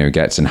Tarantino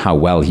gets and how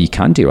well he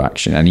can do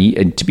action.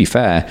 And to be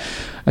fair,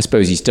 I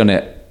suppose he's done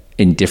it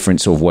in different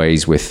sort of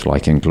ways with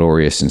like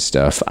Inglourious and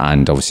stuff,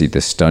 and obviously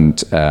the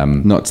stunt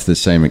not to the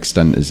same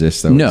extent as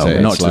this though. No,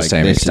 not to the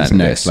same extent. This is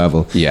next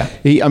level. Yeah.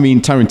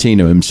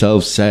 Tarantino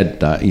himself said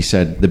that. He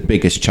said the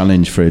biggest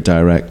challenge for a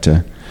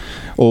director,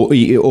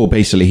 or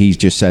basically he's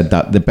just said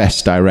that the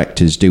best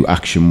directors do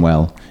action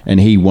well, and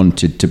he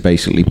wanted to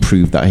basically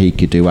prove that he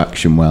could do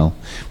action well,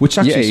 which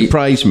actually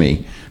surprised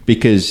me,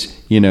 because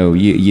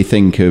you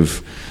think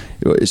of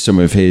some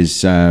of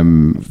his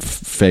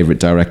favorite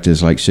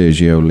directors like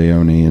Sergio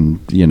Leone, and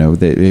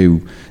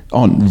who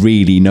aren't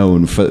really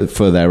known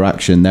for their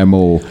action. They're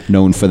more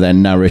known for their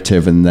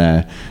narrative and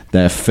their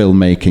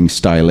filmmaking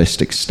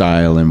stylistic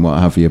style and what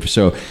have you.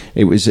 So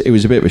it was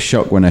a bit of a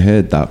shock when I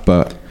heard that,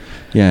 but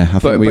yeah, I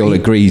think we all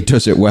agree he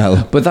does it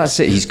well. But that's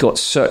it. He's got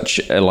such,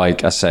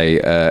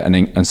 an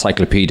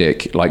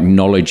encyclopedic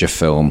knowledge of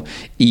film.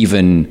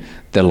 Even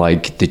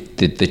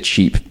the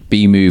cheap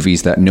B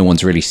movies that no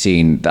one's really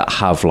seen that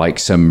have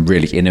some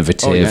really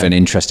innovative and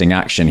interesting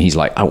action. He's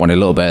like, I want a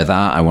little bit of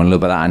that. I want a little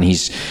bit of that, and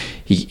he's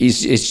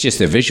it's just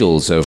the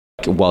visuals of.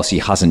 Whilst he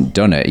hasn't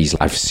done it,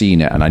 I've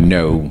seen it and I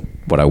know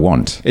what I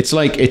want. It's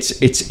like it's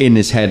in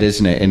his head,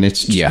 isn't it? And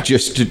it's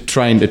just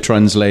trying to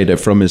translate it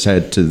from his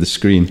head to the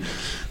screen,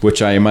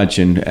 which I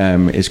imagine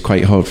is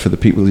quite hard for the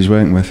people he's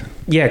working with.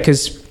 Yeah,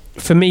 because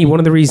for me, one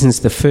of the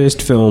reasons the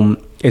first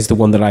film is the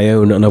one that I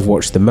own and I've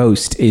watched the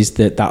most is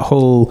that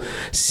whole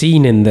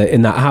scene in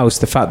that house,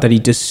 the fact that he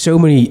does so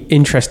many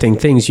interesting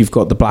things. You've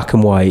got the black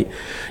and white,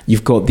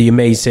 you've got the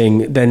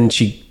amazing, then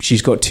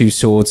she's got two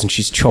swords and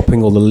she's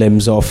chopping all the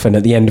limbs off, and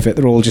at the end of it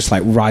they're all just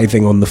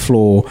writhing on the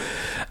floor,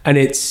 and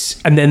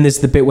then there's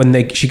the bit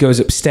when she goes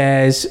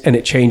upstairs and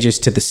it changes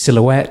to the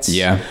silhouettes,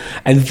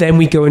 and then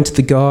we go into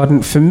the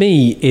garden. For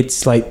me,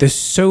 it's there's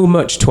so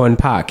much to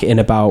unpack in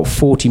about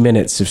 40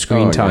 minutes of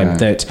screen time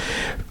that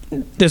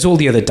there's all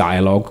the other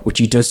dialogue, which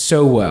he does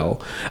so well,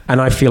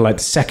 and I feel like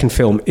the second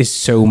film is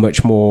so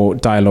much more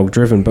dialogue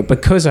driven. But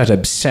because I'd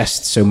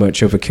obsessed so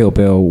much over Kill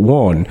Bill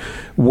 1,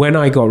 when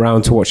I got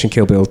around to watching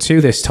Kill Bill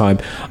 2 this time,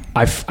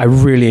 I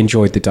really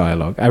enjoyed the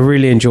dialogue. I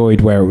really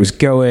enjoyed where it was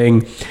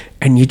going,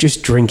 and you're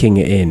just drinking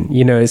it in.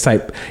 It's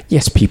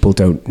yes, people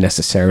don't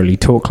necessarily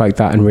talk like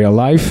that in real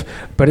life,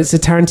 but it's a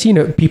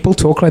Tarantino. People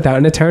talk like that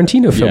in a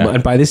Tarantino film,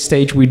 and by this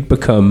stage we'd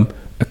become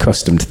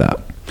accustomed to that.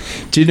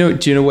 Do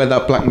you know where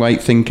that black and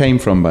white thing came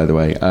from, by the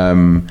way?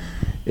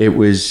 He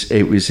was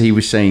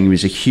saying he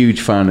was a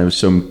huge fan of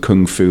some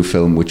kung fu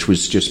film, which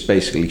was just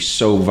basically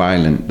so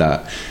violent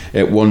that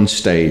at one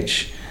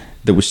stage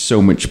there was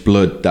so much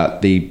blood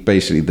that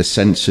the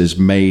censors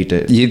made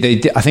it. Yeah,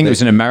 I think it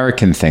was an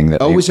American thing.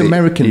 It was an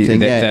American thing.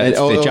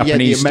 The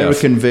Japanese the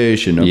American stuff.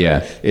 version of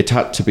it. It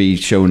had to be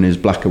shown as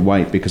black and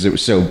white because it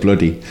was so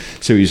bloody.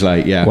 So he's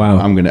like, wow.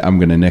 I'm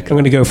gonna nick it. I'm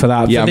gonna go for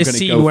that. Yeah, for this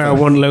scene where I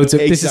want loads of.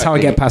 This is how I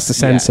get past the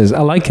censors.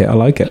 I like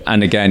it.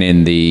 And again,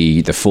 in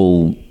the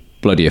full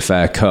Bloody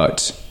Affair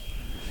cut,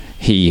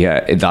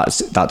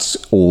 that's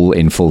all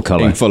in full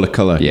color. In full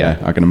color. Yeah,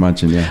 I can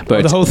imagine. Yeah,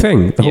 but the whole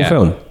thing, the whole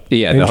film.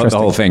 Yeah, the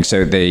whole thing.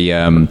 So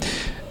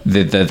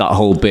that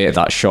whole bit,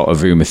 that shot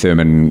of Uma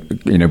Thurman,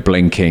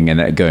 blinking and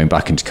then going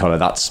back into color,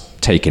 that's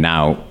taken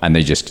out, and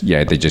they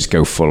just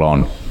go full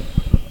on.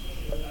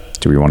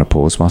 Do we want to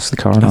pause whilst the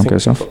car alarm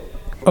goes off?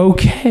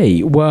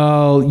 Okay,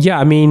 well, yeah,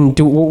 I mean,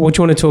 what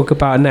do you want to talk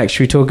about next?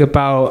 Should we talk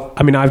about,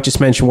 I mean, I've just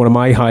mentioned one of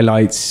my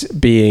highlights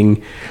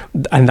being,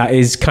 and that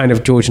is kind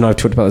of, George and I have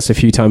talked about this a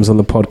few times on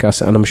the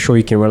podcast, and I'm sure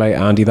you can relate,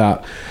 Andy,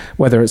 that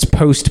whether it's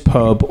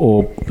post-pub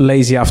or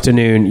lazy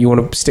afternoon, you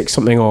want to stick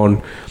something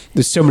on.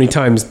 There's so many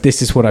times,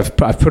 this is what I've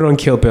put on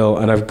Kill Bill,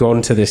 and I've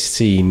gone to this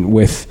scene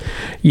with,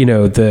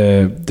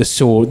 the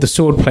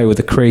sword play with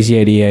the Crazy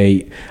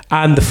 88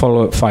 and the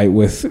follow-up fight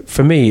with,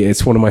 for me,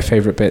 it's one of my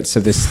favorite bits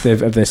of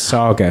this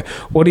saga.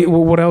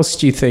 What else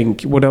do you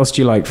think? What else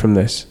do you like from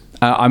this?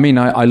 I mean,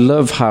 I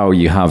love how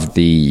you have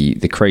the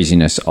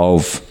craziness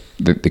of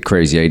the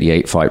Crazy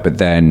 88 fight, but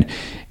then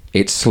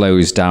it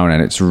slows down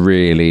and it's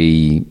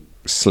really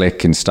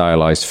slick and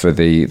stylized for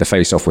the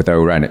face-off with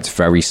O-Ren. It's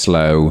very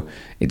slow.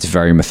 It's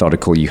very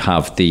methodical. You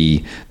have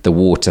the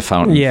water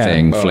fountain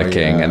thing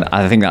flicking, and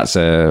I think that's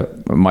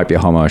might be a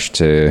homage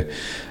to,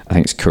 I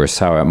think it's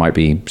Kurosawa. It might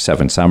be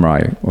Seven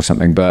Samurai or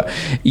something. But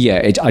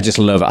yeah, I just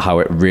love it how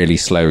it really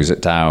slows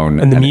it down.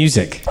 And the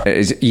music,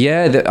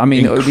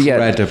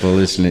 incredible,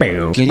 isn't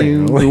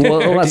it?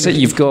 Well, that's it.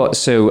 You've got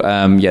the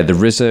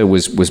RZA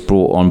was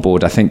brought on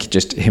board. I think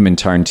just him and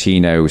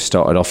Tarantino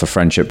started off a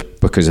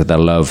friendship because of their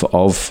love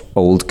of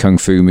old kung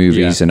fu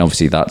movies, and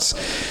obviously that's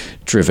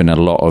driven a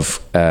lot of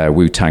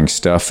Wu-Tang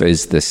stuff,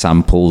 is the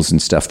samples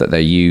and stuff that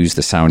they use,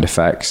 the sound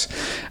effects.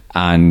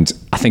 And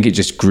I think it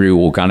just grew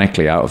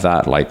organically out of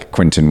that. Like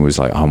Quentin was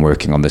like, I'm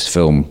working on this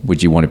film,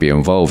 would you want to be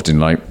involved? And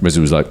like RZA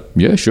was like,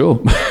 yeah,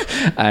 sure.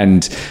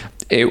 And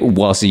it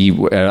was,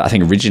 I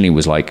think originally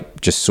was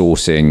like just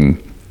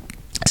sourcing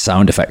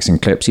sound effects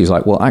and clips. He was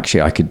like, well,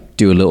 actually I could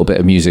do a little bit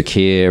of music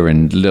here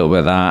and a little bit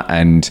of that.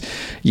 And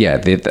yeah,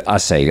 I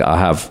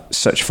have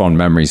such fond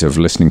memories of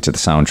listening to the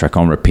soundtrack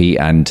on repeat,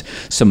 and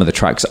some of the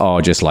tracks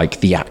are just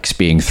like the axe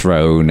being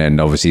thrown, and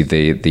obviously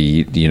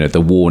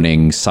the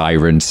warning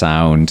siren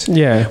sound,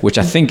 which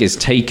I think is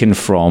taken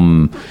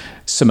from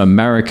some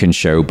American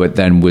show, but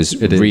then was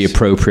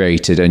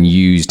reappropriated and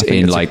used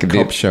in like the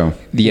cop show.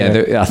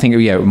 I think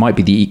it might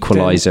be the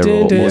Equalizer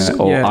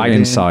or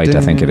Ironside.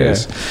 I think it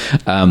is.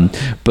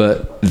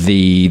 But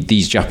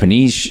these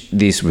Japanese,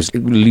 this was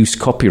loose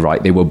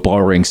copyright. They were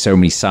borrowing so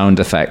many sound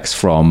effects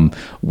from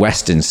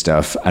Western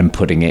stuff and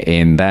putting it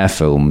in their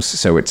films.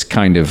 So it's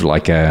kind of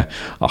like a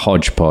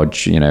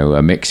hodgepodge,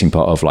 a mixing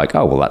pot of like,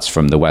 oh well, that's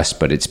from the West,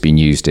 but it's been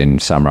used in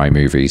samurai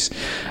movies.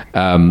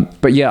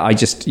 But yeah, I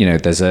just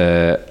there's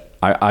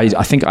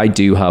I think I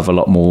do have a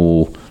lot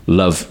more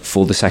love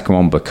for the second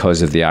one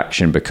because of the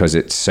action, because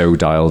it's so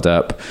dialed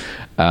up.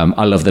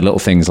 I love the little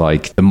things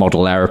like the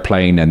model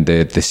airplane, and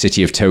the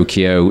city of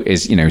Tokyo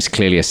is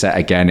clearly a set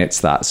again. It's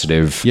that sort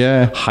of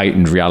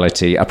heightened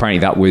reality.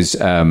 Apparently that was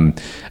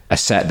a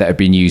set that had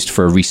been used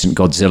for a recent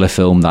Godzilla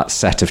film, that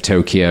set of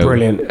Tokyo.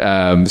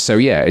 Brilliant. So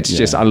yeah, it's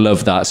just, I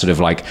love that sort of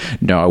like,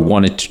 I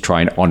wanted to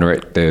try and honor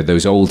it,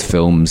 those old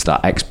films,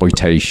 that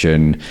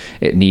exploitation.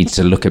 It needs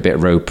to look a bit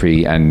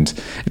ropey, and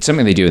it's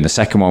something they do in the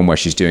second one where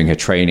she's doing her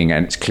training,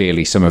 and it's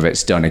clearly some of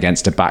it's done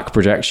against a back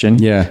projection.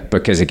 Yeah.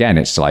 Because again,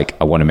 it's like,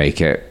 I want to make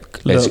it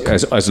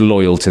as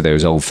loyal to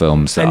those old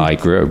films that I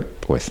grew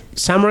up with.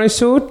 Samurai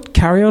sword,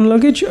 carry-on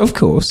luggage, of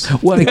course.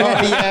 Well,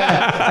 again,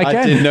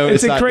 I didn't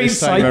notice it's a great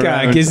sight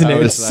gag, isn't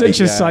it? It's such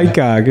a sight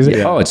gag, isn't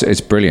it? Oh,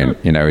 it's brilliant.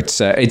 It's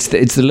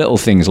the little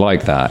things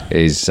like that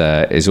is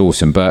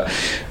awesome. But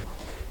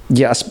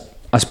yeah,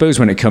 I suppose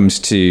when it comes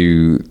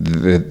to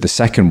the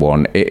second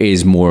one, it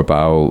is more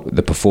about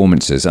the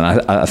performances. And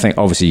I think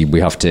obviously we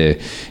have to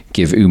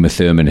give Uma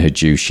Thurman her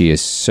due. She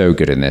is so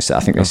good in this. I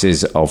think this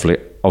is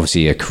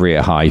obviously a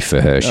career high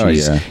for her.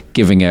 She's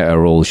giving it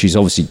her all. She's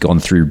obviously gone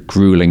through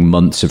grueling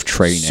months of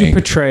training.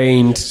 Super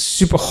trained,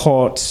 super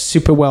hot,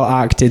 super well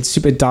acted,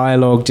 super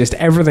dialogue. Just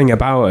everything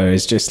about her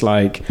is just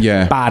like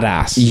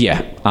badass.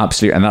 Yeah,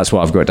 absolutely. And that's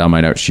what I've got down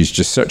my notes. She's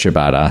just such a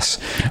badass.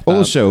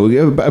 Also,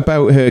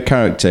 about her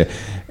character,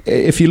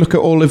 if you look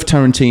at all of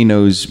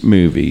Tarantino's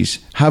movies,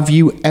 have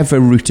you ever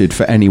rooted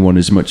for anyone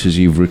as much as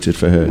you've rooted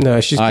for her? No,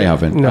 I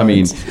haven't. No, I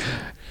mean,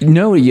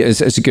 no,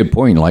 it's a good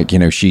point. Like,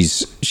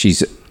 she's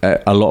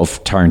a lot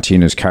of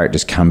Tarantino's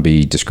characters can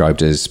be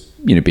described as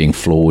being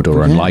flawed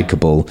or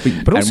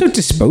unlikable, but also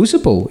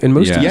disposable in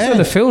most of these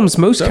other films.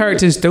 Most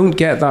characters don't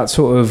get that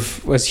sort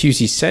of, as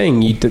Hughes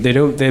saying,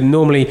 they're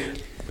normally,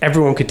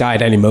 everyone could die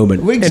at any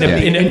moment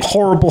in a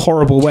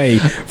horrible way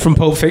from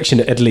Pulp Fiction,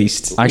 at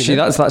least. Actually,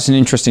 that's an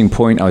interesting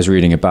point I was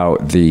reading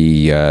about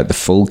the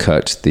full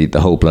cut, the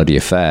whole bloody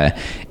affair,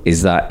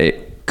 is that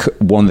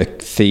one of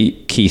the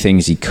key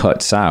things he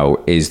cuts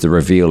out is the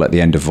reveal at the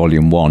end of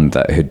Volume 1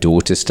 that her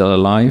daughter's still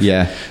alive.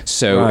 Yeah.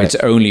 So it's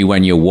only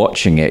when you're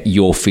watching it,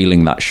 you're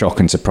feeling that shock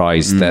and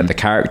surprise that the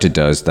character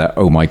does, that,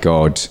 oh my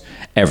God,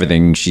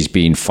 everything she's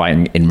been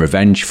fighting in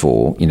revenge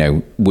for,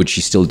 would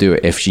she still do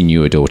it if she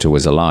knew her daughter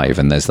was alive?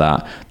 And there's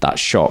that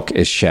shock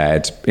is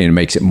shared, and it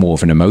makes it more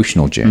of an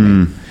emotional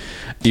journey.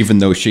 Even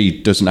though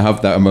she doesn't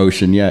have that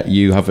emotion yet,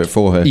 you have it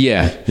for her.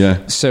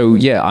 Yeah. So,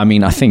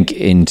 I think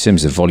in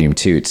terms of Volume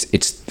 2,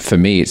 it's for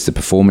me, it's the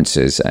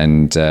performances.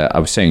 And I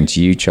was saying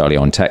to you, Charlie,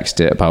 on text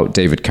about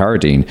David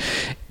Carradine.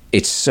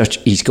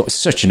 He's got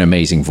such an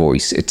amazing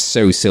voice. It's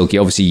so silky.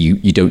 Obviously,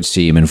 you don't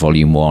see him in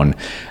Volume 1,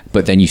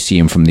 but then you see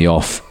him from the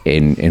off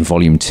in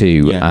Volume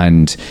 2.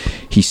 And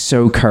he's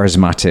so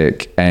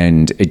charismatic.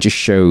 And it just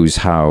shows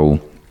how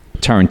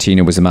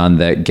Tarantino was a man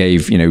that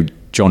gave,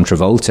 John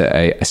Travolta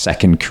a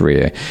second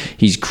career.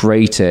 He's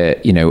great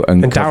at,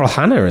 and Daryl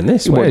Hannah in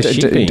this. Where has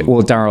she been?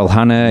 Well, Daryl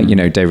Hannah,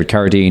 David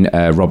Carradine,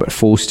 Robert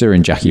Forster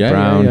and Jackie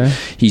Brown. Yeah.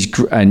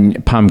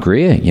 And Pam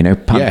Grier,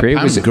 Pam Grier.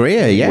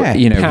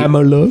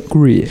 Pamela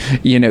Grier.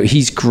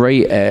 He's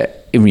great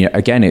at,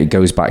 again, it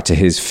goes back to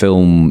his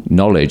film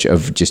knowledge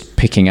of just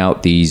picking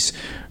out these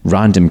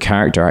random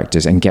character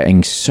actors and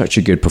getting such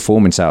a good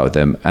performance out of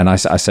them. And I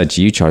said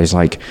to you, Charlie, it's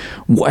like,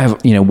 whatever,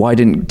 why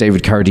didn't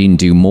David Carradine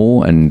do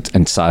more?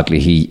 And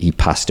sadly, he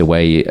passed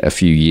away a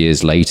few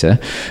years later.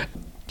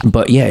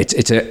 But yeah,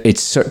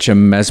 it's such a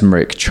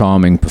mesmeric,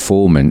 charming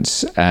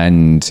performance,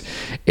 and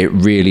it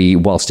really,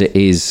 whilst it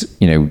is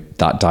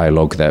that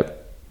dialogue that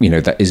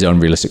that is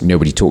unrealistic,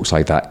 nobody talks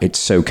like that, it's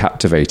so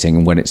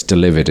captivating when it's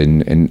delivered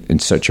in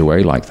such a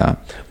way like that.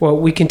 Well,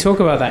 we can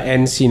talk about that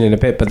end scene in a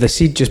bit, but the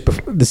scene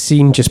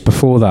just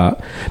before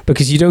that,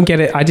 because you don't get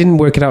it, I didn't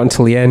work it out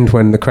until the end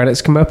when the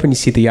credits come up and you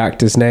see the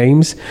actors'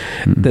 names.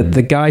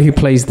 The guy who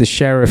plays the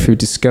sheriff who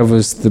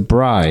discovers the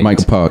bride,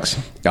 Michael Parks.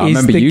 I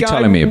remember you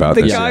telling me about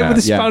the this. The guy with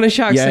the Spanish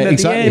accent at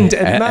the end.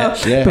 And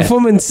that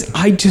performance,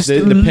 I just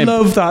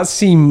love that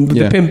scene with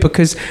the pimp,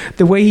 because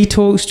the way he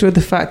talks to her, the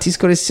fact he's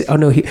got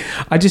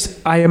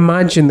I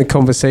imagine the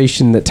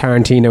conversation that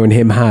Tarantino and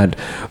him had.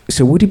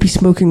 So would he be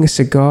smoking a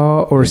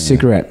cigar or a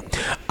cigarette?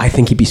 I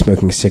think he'd be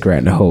smoking a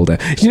cigarette in a holder.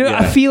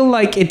 I feel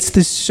like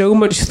there's so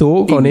much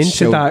thought gone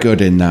into that.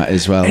 Good in that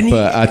as well. And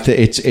but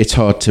it's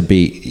hard to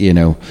beat,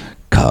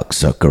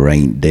 cocksucker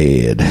ain't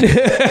dead.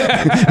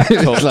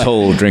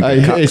 Tall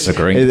drinking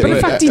cocksucker ain't dead. But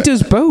in fact, he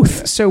does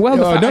both so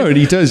well. I know, and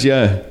he does,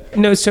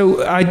 No,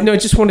 so I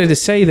just wanted to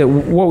say that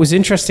what was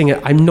interesting,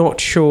 I'm not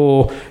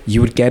sure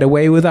you would get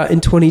away with that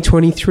in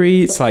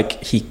 2023. It's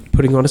like he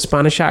putting on a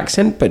Spanish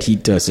accent, but he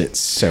does it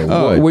so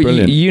well.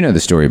 Well, you know the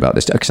story about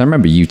this, because I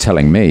remember you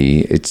telling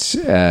me it's...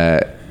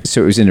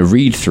 so it was in a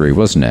read-through,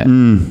 wasn't it?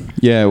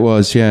 Yeah, it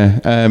was, yeah.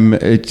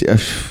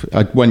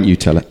 Why don't you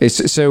tell it?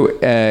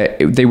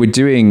 They were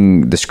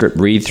doing the script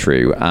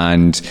read-through,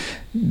 and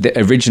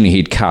originally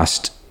he'd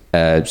cast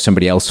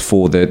somebody else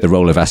for the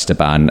role of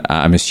Esteban.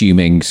 I'm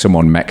assuming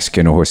someone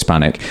Mexican or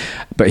Hispanic,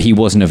 but he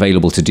wasn't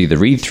available to do the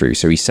read-through.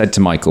 So he said to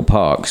Michael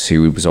Parks,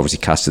 who was obviously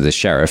cast as the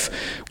sheriff,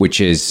 which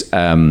is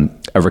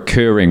a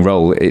recurring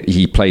role.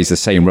 He plays the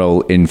same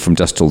role in From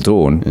Dusk Till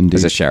Dawn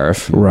as a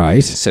sheriff.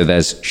 Right. So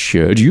there's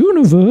shared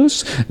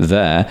universe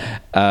there.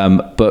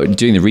 But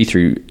doing the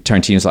read-through,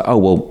 Tarantino's like, oh,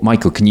 well,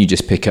 Michael, can you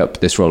just pick up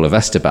this role of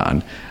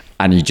Esteban?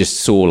 And you just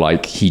saw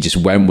he just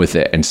went with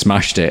it and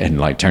smashed it. And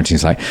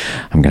Tarantino's like,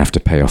 I'm going to have to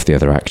pay off the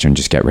other actor and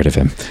just get rid of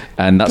him.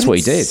 And that's what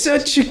he did.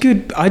 Such a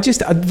good...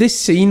 this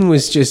scene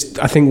was just,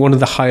 I think, one of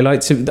the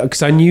highlights of...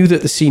 Because I knew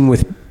that the scene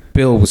with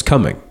Bill was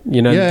coming.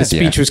 The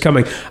speech was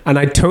coming. And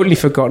I'd totally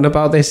forgotten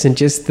about this, and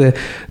just the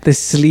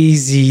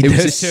sleazy... It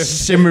was a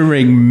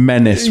simmering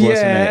menace,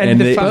 wasn't it? And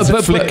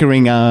the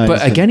flickering eyes.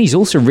 But again, he's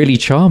also really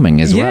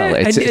charming as well.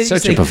 It's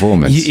such a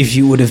performance. If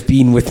you would have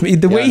been with me...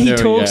 The way he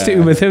talks to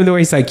him, with him, the way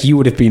he's like, you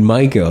would have been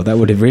my girl. That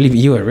would have really...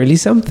 You were really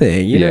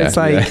something. It's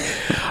like...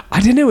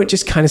 I don't know, it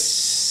just kind of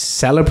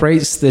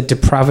celebrates the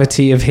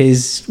depravity of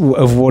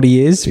what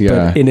he is,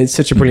 but in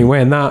such a brilliant way.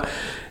 And that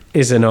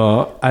is an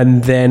art.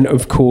 And then,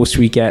 of course,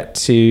 we get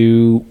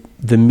to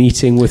the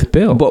meeting with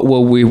Bill. But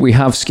we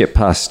have skipped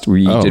past.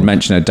 You did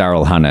mention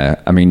Daryl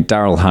Hannah. I mean,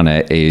 Daryl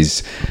Hannah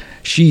is...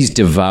 She's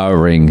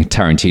devouring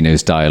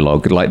Tarantino's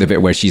dialogue, like the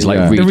bit where she's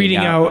reading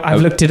out.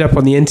 I've looked it up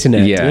on the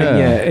internet.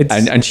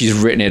 And she's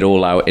written it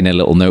all out in a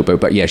little notebook.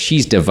 But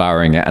she's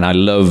devouring it, and I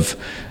love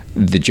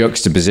the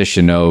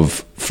juxtaposition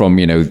of from,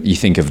 you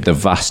think of the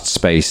vast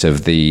space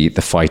of the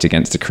fight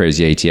against the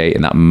Crazy 88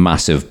 in that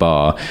massive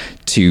bar,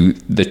 to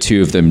the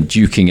two of them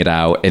duking it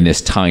out in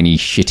this tiny,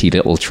 shitty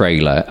little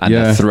trailer, and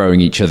they're throwing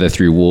each other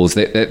through walls.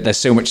 There's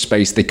so much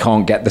space, they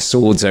can't get the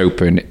swords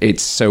open.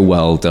 It's so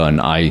well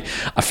done. I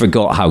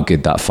forgot how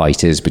good that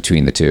fight is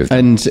between the two of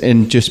them.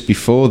 And just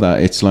before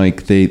that, it's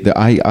like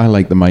I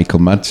like the Michael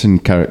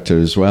Madsen character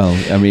as well.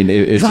 I mean,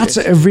 that's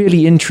a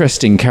really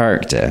interesting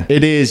character.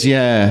 It is,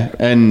 yeah.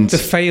 And the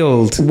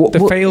failed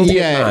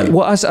man.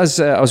 Well, as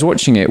I was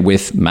watching it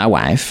with my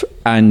wife,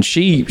 and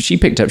she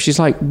picked up, she's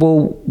like,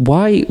 well,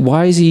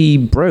 why is he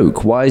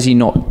broke? Why is he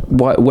not?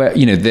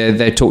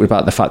 They're talking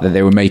about the fact that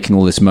they were making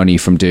all this money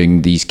from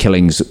doing these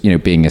killings,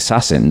 being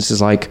assassins.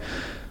 It's like,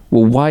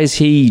 well, why is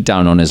he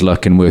down on his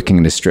luck and working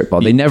in a strip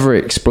bar? They never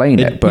explain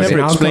it. But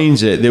never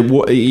explains it.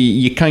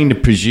 You kind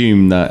of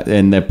presume that,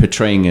 and they're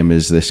portraying him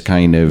as this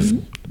kind of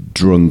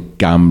drunk,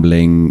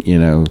 gambling,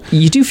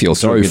 you do feel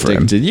sorry for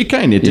him. You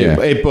kind of do,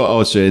 but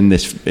also in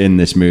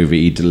this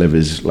movie, he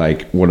delivers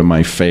like one of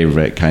my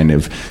favorite kind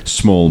of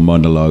small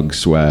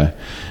monologues where,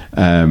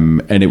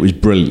 and it was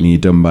brilliantly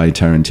done by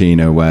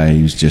Tarantino, where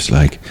he was just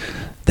like,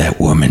 that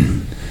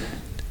woman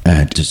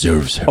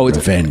deserves her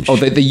revenge.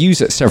 They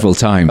use it several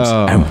times.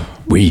 And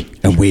we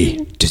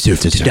deserve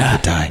to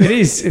die. It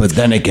is, but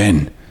then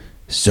again,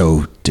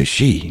 so does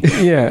she.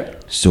 Yeah.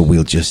 So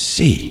we'll just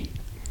see,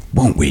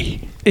 won't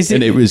we?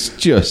 And it was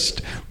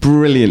just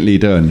brilliantly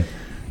done.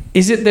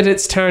 Is it that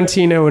it's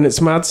Tarantino and it's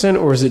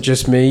Madsen, or is it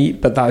just me?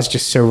 But that's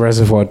just so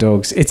Reservoir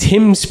Dogs. It's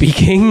him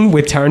speaking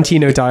with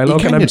Tarantino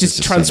dialogue, and I'm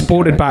just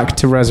transported back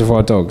to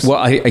Reservoir Dogs. Well,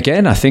 I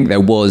think there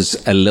was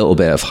a little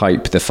bit of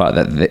hype. The fact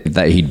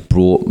that he'd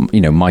brought,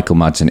 Michael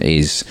Madsen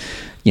is,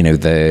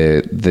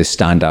 the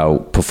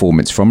standout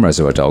performance from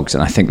Reservoir Dogs,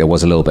 and I think there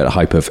was a little bit of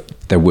hype of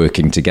they're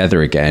working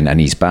together again, and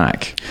he's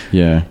back.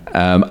 Yeah,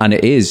 and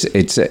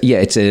it's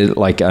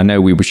like, I know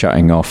we were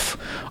chatting off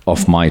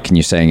mic, and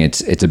you're saying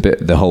it's a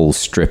bit, the whole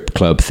strip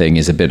club thing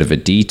is a bit of a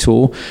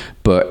detour,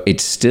 but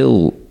it's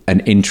still an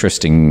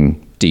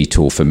interesting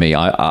detour for me.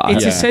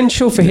 It's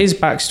essential for his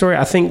backstory.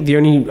 I think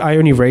I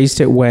only raised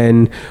it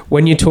when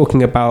you're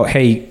talking about,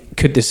 hey,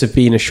 could this have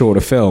been a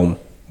shorter film?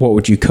 What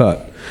would you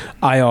cut?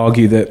 I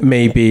argue that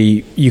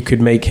maybe you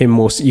could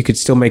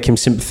still make him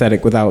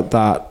sympathetic without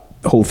that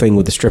whole thing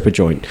with the stripper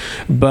joint,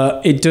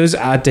 but it does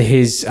add to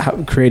his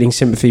creating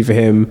sympathy for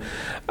him,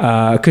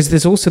 because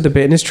there's also the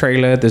bit in his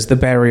trailer, there's the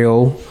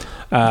burial,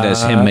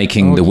 there's him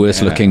making the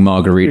worst looking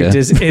margarita.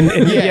 His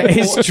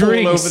drinks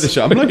all over the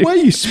shop. I'm like, why are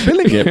you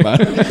spilling it,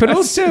 man? But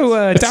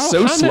also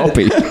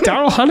sloppy.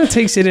 Daryl Hannah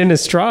takes it in a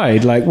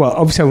stride, like, well,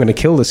 obviously I'm going to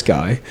kill this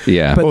guy.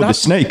 Yeah. But the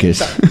snake is.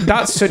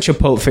 That's such a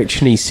Pulp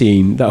Fiction-y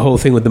scene, that whole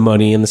thing with the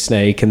money and the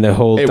snake and the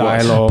whole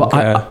dialogue. But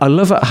I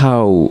love it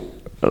how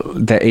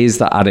there is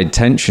that added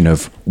tension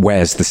of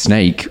where's the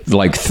snake,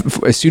 like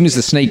as soon as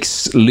the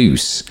snake's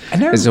loose,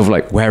 it's sort of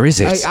like, where is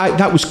it?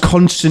 That was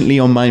constantly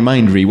on my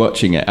mind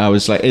rewatching it. I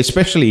was like,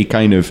 especially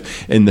kind of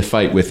in the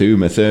fight with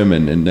Uma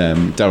Thurman and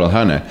Daryl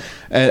Hannah,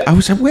 I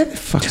was like, where the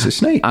fuck's the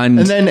snake? And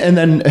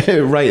then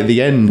right at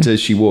the end,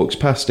 as she walks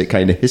past, it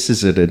kind of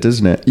hisses at her,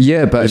 doesn't it?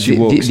 Yeah, but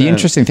the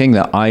interesting thing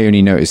that I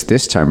only noticed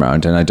this time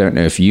around, and I don't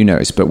know if you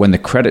noticed, but when the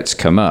credits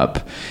come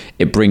up,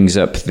 it brings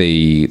up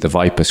the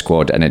Viper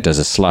Squad and it does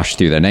a slash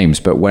through their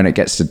names. But when it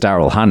gets to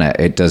Daryl Hannah,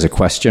 it does a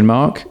question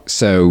mark.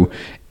 So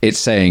it's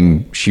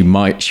saying she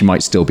might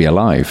still be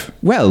alive.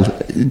 Well,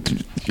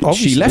 obviously.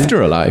 She left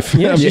her alive.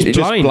 Yeah, she's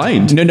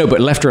blind. No,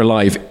 but left her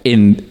alive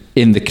in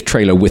the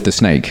trailer with the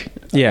snake.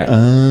 Yeah.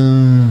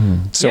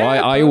 So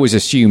I always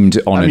assumed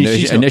on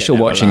initial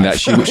watching that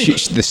she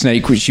the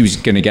snake, she was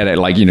going to get it.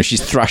 Like,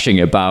 she's thrashing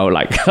about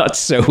like that.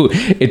 So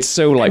it's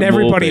so like, and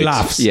everybody morbid.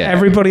 laughs. Yeah.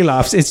 Everybody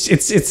laughs. It's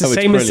the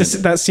same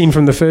as that scene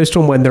from the first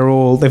one when they've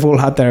all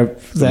had their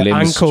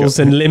ankles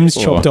and limbs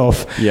chopped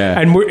off. Yeah.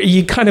 And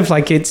you kind of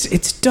like,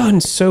 it's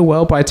done so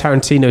well by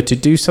Tarantino to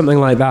do something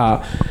like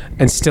that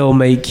and still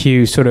make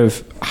you sort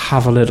of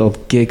have a little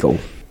giggle.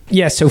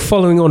 Yeah. So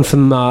following on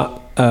from that.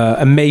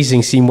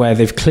 Amazing scene where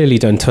they've clearly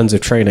done tons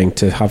of training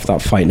to have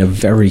that fight in a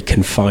very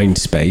confined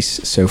space.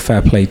 So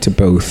fair play to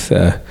both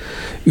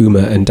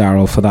Uma and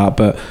Daryl for that.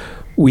 But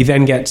we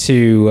then get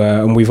to,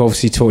 and we've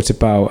obviously talked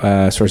about,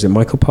 is it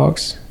Michael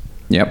Parks?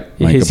 Yep.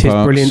 His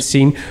brilliant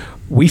scene.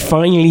 We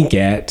finally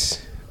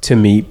get to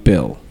meet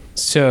Bill.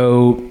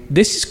 So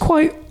this is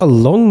quite a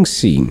long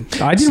scene.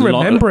 I didn't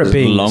remember it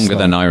being longer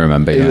than I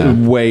remember. Yeah.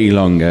 Way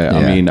longer. Yeah.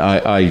 I mean,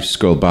 I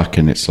scroll back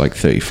and it's like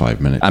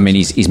 35 minutes. I mean,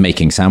 he's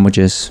making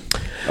sandwiches.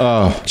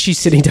 Oh, she's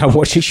sitting down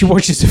watching. She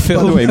watches a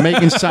film. By the way,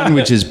 making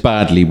sandwiches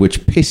badly,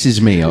 which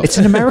pisses me off. It's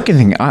an American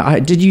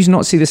thing. Did you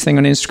not see this thing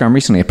on Instagram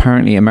recently?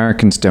 Apparently,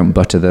 Americans don't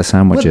butter their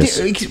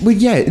sandwiches. Well,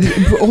 yeah.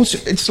 But also,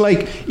 it's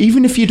like,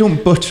 even if you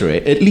don't butter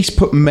it, at least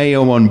put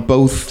mayo on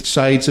both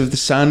sides of the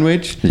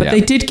sandwich. But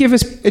they did give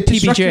us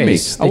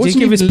PBJs. They did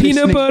give us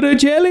peanut butter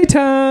jelly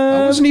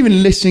time. I wasn't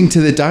even listening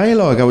to the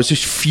dialogue. I was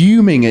just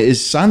fuming at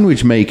his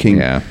sandwich making.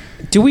 Yeah.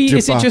 Do we?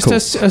 Is it just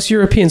us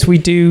Europeans? We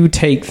do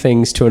take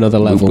things to another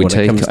level We when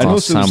take it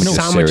comes to our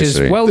sandwiches.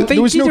 seriously. Well, they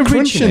there was did no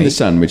crunch in originate. the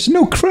sandwich.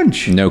 No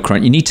crunch. No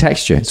crunch. You need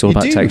texture. It's all You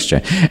about do.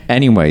 texture.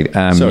 Anyway,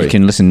 you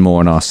can listen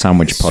more on our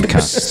sandwich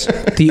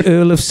podcast. The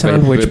Earl of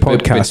Sandwich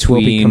podcast will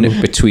be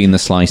coming between the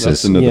slices.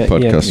 That's another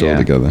podcast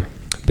altogether.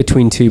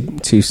 between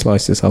two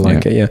slices. I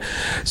like it. Yeah.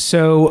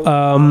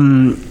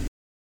 So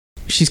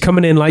she's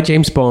coming in like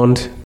James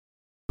Bond,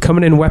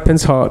 coming in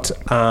weapons hot,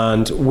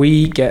 and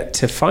we get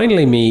to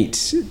finally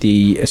meet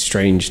the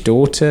estranged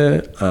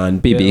daughter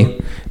and Bibi. Bill.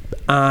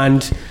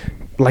 And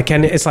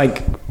it's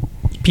like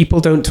people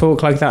don't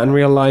talk like that in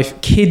real life.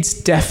 Kids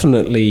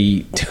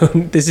definitely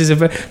don't.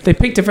 They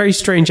picked a very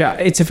strange.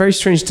 It's a very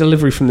strange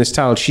delivery from this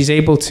child. She's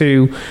able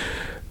to.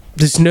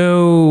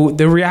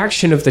 The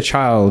reaction of the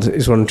child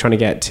is what I'm trying to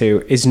get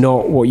to, is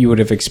not what you would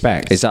have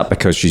expected. Is that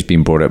because she's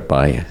been brought up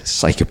by a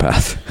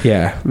psychopath?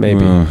 Yeah,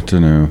 maybe. I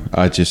don't know.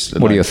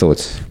 What are your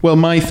thoughts? Well,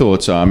 my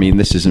thoughts are,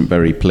 this isn't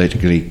very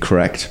politically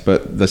correct,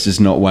 but this is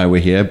not why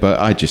we're here, but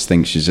I just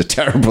think she's a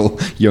terrible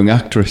young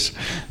actress.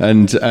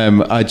 And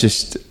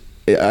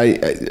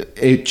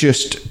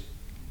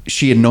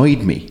she annoyed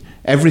me.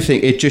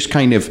 Everything, it just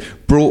kind of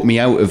brought me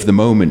out of the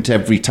moment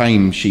every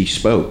time she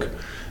spoke.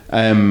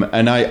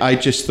 And I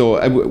just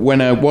thought, when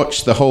I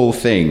watched the whole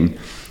thing,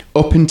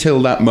 up until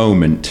that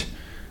moment,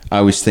 I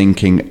was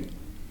thinking,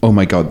 oh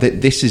my God,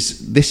 this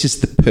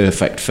is the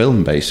perfect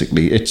film,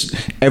 basically. It's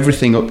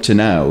everything up to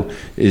now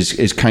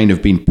is kind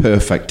of been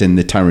perfect in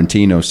the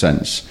Tarantino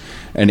sense.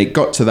 And it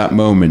got to that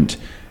moment,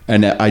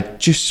 and I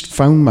just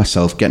found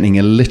myself getting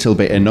a little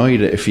bit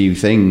annoyed at a few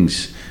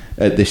things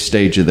at this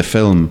stage of the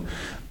film.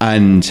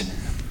 And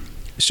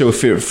so,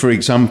 for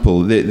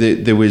example,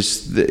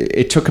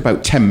 it took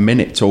about 10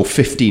 minutes or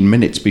 15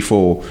 minutes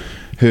before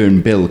her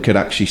and Bill could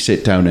actually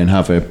sit down and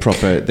have the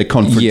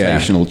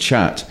confrontational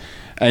chat.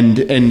 And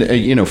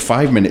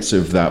 5 minutes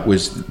of that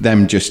was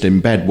them just in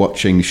bed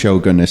watching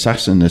Shogun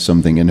Assassin or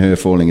something and her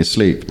falling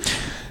asleep.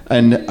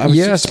 And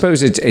I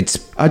suppose it's.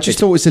 I just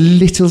thought it was a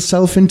little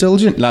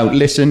self-indulgent. Now,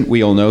 listen,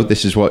 we all know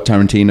this is what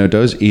Tarantino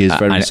does. He is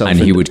very self-indulgent. And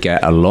he would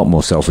get a lot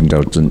more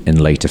self-indulgent in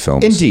later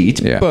films. Indeed,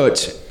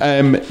 but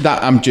that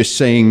I'm just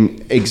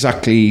saying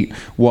exactly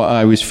what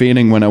I was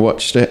feeling when I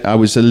watched it. I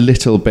was a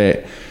little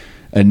bit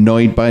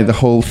annoyed by the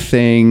whole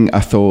thing.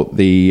 I thought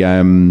the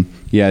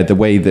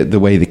way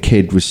the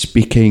kid was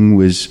speaking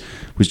was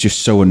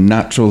just so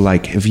unnatural.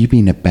 Like, have you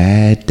been a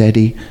bad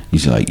daddy?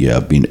 He's like, yeah,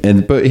 I've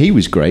been. But he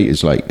was great.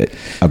 It's like,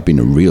 I've been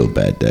a real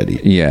bad daddy.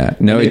 Yeah,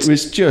 no, it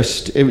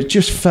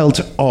just felt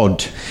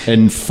odd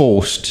and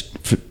forced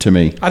to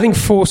me. I think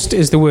forced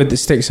is the word that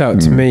sticks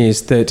out to me.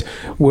 Is that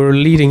we're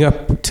leading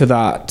up to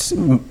that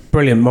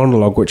brilliant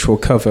monologue, which we'll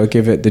cover,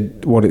 give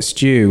it what it's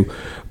due.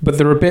 But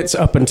there are bits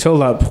up until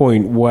that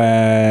point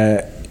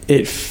where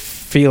it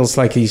feels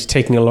like he's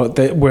taking a lot.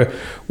 That we're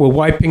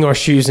wiping our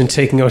shoes and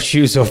taking our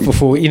shoes off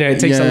before. It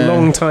takes a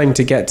long time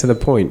to get to the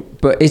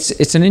point. But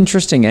it's an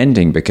interesting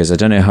ending, because I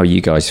don't know how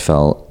you guys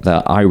felt.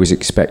 That I was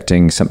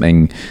expecting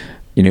something,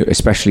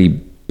 especially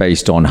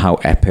based on how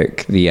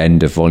epic the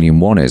end of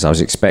Volume 1 is. I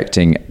was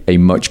expecting a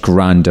much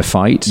grander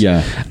fight.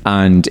 Yeah.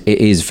 And it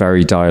is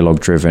very dialogue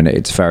driven.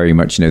 It's very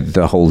much,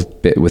 the whole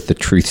bit with the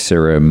truth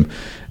serum,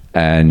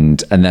 and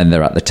then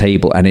they're at the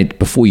table, and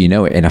before you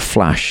know it, in a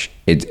flash,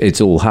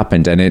 it's all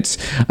happened. And I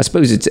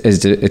suppose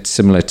it's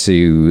similar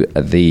to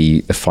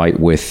the fight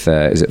with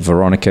is it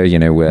Veronica,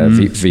 where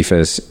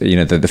Vifa's,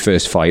 the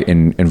first fight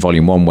in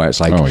Volume 1, where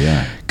it's like, oh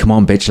yeah, come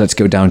on bitch, let's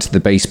go down to the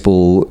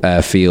baseball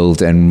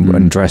field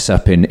and dress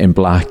up in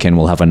black and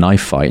we'll have a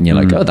knife fight. And you're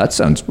like, oh, that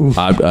sounds,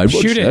 I'd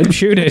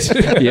shoot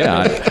it.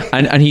 Yeah.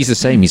 And he's the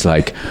same. He's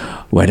like,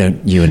 why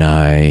don't you and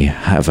I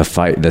have a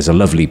fight? There's a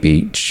lovely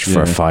beach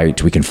for a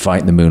fight. We can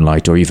fight in the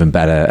moonlight, or even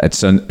better, at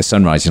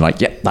sunrise. You're like,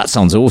 yeah, that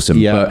sounds awesome.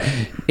 Yeah. But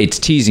it's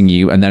teasing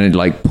you, and then it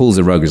like pulls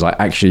the rug. It's like,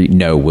 actually,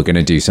 no, we're going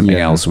to do something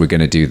else. We're going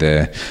to do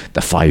the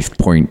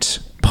 5-point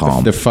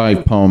palm. The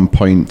 5-palm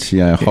point,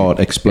 heart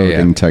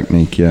exploding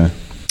technique,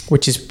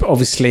 Which is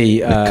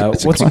obviously,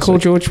 what's it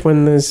called, George,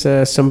 when there's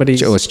somebody...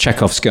 Oh, it's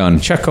Chekhov's gun.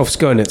 Chekhov's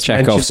gun. It's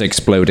Chekhov's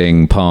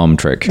exploding palm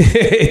trick.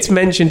 It's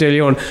mentioned early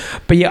on.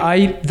 But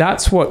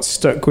that's what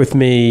stuck with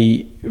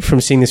me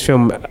from seeing this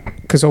film,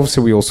 because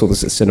obviously we all saw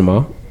this at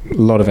cinema, a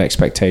lot of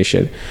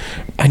expectation.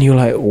 And you're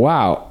like,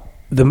 wow,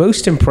 one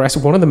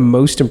of the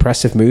most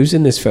impressive moves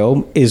in this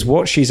film is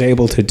what she's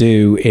able to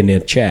do in a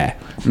chair.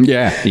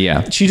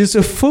 Yeah. She does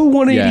a full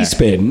 180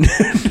 spin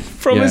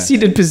from a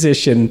seated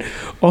position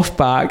off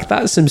back.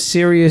 That's some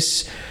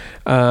serious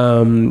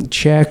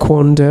chair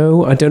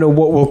kwando. I don't know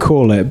what we'll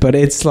call it, but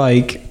it's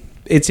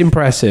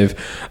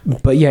impressive.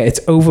 But it's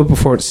over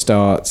before it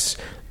starts.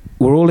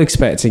 we're all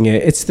expecting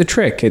it. It's the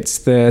trick. It's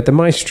the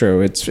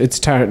maestro. It's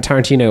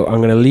Tarantino. I'm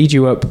going to lead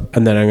you up,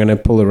 and then I'm going to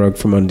pull the rug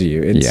from under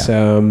you. It's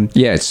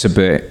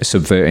it's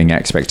subverting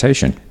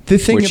expectation. The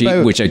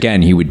thing which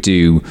again he would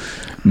do,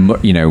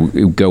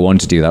 go on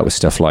to do that with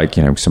stuff like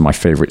some of my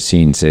favorite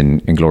scenes in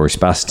Inglourious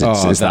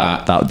Basterds is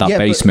that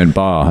basement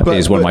bar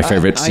is one of my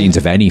favorite scenes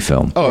of any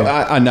film.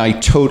 And I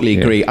totally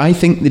agree. I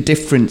think the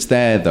difference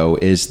there though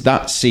is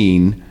that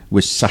scene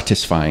was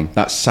satisfying.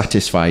 That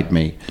satisfied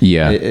me.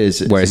 Yeah.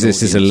 Whereas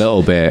this is a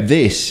little bit...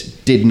 This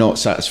did not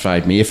satisfy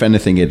me. If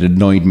anything, it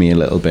annoyed me a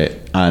little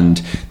bit.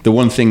 And the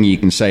one thing you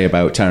can say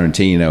about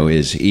Tarantino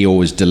is he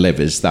always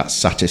delivers that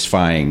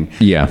satisfying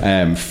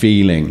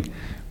feeling.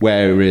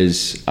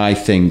 Whereas I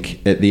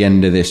think at the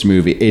end of this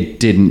movie, it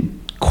didn't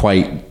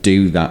quite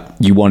do that.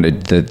 You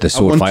wanted the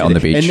sword fight on the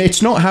beach. And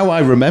it's not how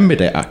I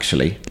remembered it,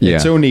 actually. Yeah.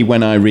 It's only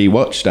when I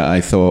rewatched it, I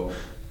thought,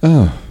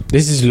 oh...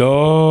 This is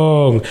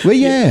long. Well,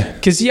 yeah.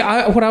 Because,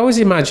 what I was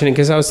imagining,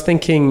 because I was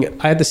thinking,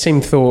 I had the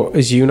same thought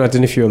as you, and I don't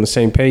know if you're on the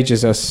same page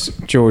as us,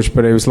 George,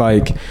 but it was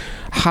like,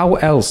 how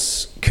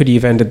else could he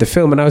have ended the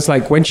film? And I was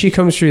like, when she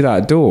comes through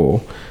that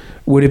door,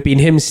 would have been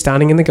him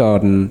standing in the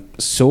garden,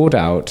 sword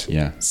out,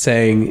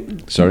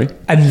 saying... Sorry?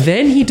 And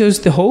then he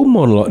does the whole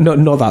monologue. No,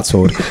 not that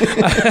sword.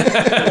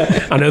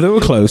 I know they were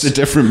close. It's a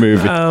different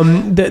movie.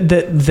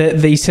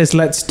 He says,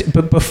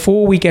 but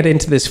before we get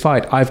into this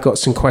fight, I've got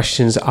some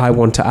questions I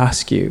want to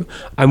ask you.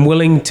 I'm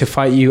willing to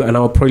fight you and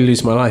I'll probably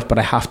lose my life, but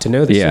I have to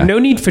know this. Yeah. So no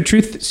need for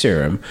truth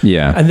serum.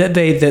 Yeah. And that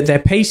they're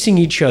pacing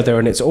each other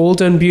and it's all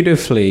done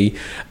beautifully.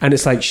 And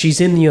it's like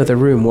she's in the other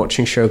room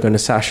watching Shogun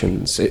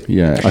Assassins.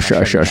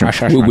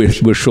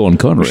 With Sean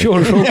Connery.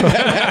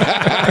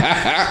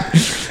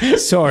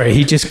 Sorry,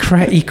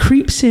 he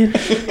creeps in,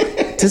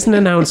 doesn't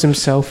announce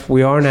himself.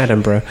 We are in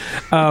Edinburgh,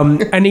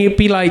 and he'd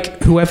be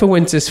like, whoever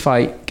wins this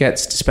fight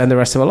gets to spend the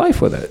rest of their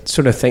life with it,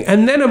 sort of thing.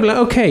 And then I'm like,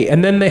 okay.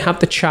 And then they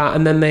have the chat,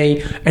 and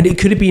it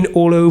could have been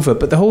all over.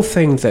 But the whole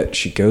thing that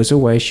she goes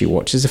away, she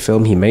watches a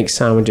film, he makes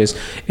sandwiches.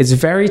 It's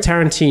very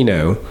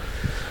Tarantino.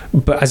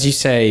 But as you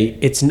say,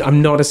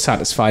 I'm not as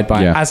satisfied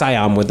by it as I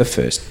am with the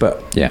first.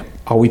 But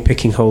are we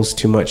picking holes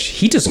too much?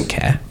 He doesn't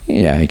care.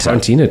 Yeah,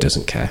 exactly. Tarantino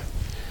doesn't care.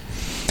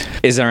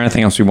 Is there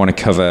anything else we want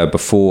to cover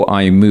before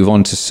I move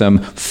on to some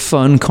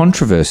fun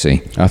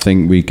controversy? I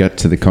think we get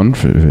to the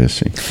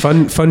controversy.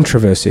 Fun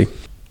controversy.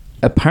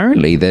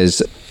 Apparently,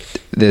 there's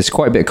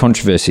quite a bit of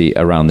controversy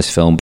around this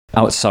film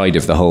outside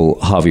of the whole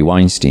Harvey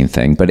Weinstein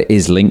thing, but it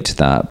is linked to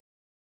that.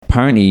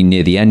 Apparently,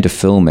 near the end of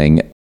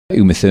filming,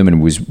 Uma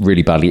Thurman was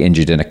really badly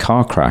injured in a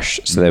car crash.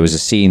 So there was a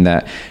scene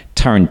that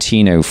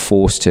Tarantino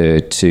forced her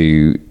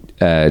to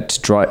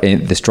drive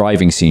this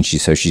driving scene.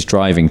 She's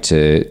driving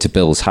to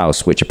Bill's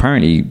house, which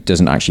apparently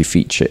doesn't actually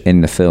feature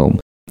in the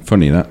film.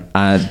 Funny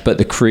that. But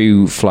the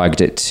crew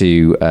flagged it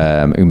to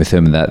Uma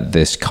Thurman that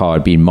this car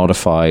had been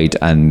modified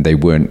and they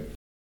weren't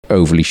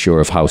overly sure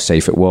of how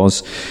safe it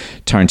was.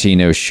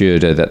 Tarantino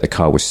assured her that the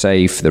car was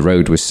safe, the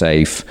road was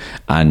safe,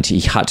 and he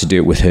had to do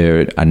it with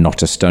her and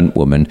not a stunt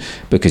woman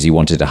because he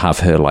wanted to have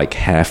her like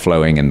hair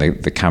flowing and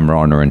the camera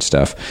on her and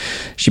stuff.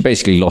 She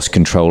basically lost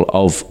control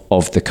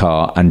of the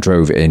car and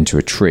drove it into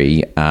a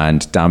tree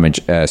and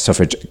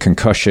suffered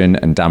concussion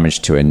and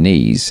damage to her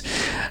knees.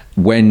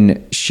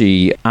 When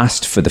she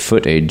asked for the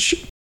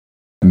footage,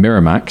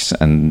 Miramax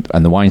and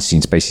the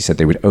Weinsteins basically said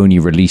they would only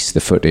release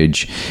the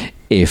footage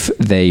if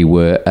they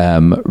were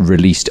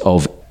released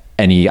of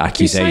any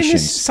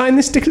accusations. Sign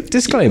this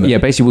disclaimer. Yeah,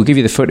 basically, we'll give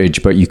you the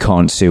footage, but you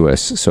can't sue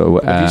us.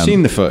 So, have you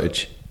seen the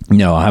footage?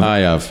 No, I haven't. I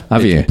have.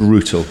 Have you? It's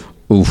brutal.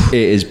 Oof.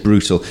 It is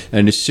brutal.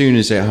 And as soon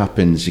as it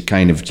happens, you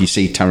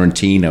see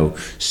Tarantino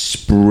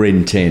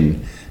sprint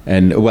in.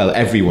 And, well,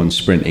 everyone's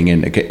sprinting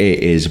in. It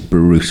is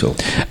brutal.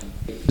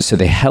 So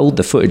they held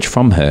the footage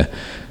from her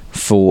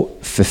for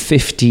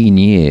 15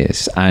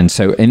 years, and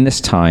so in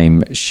this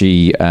time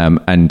she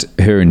and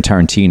her and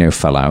Tarantino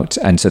fell out,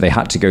 and so they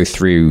had to go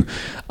through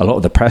a lot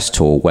of the press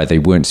tour where they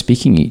weren't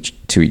speaking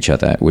to each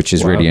other, which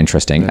is really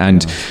interesting.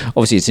 And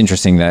obviously it's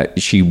interesting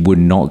that she would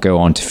not go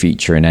on to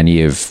feature in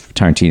any of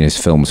Tarantino's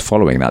films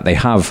following that. They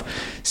have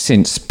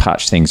since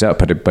patched things up,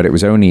 but it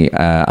was only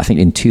I think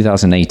in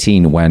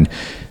 2018 when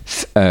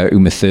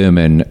Uma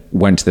Thurman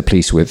went to the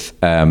police with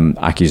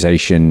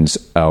accusations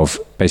of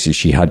basically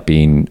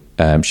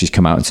she's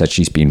come out and said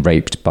she's been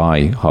raped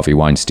by Harvey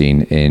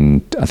Weinstein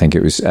in, I think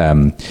it was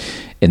in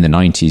the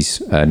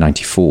 90s,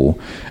 94.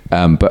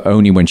 But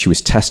only when she was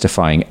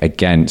testifying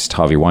against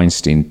Harvey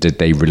Weinstein did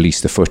they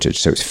release the footage.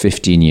 So it's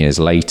 15 years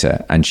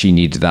later, and she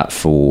needed that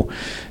for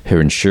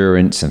her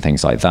insurance and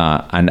things like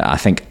that. And I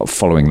think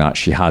following that,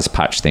 she has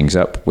patched things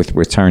up with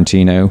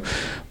Tarantino.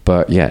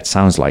 But yeah, it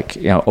sounds like,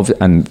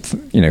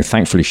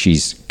 thankfully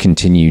she's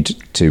continued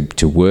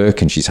to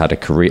work and she's had a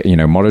career,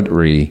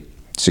 moderately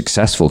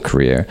successful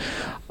career.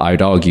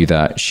 I'd argue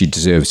that she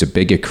deserves a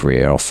bigger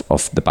career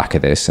off the back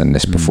of this and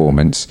this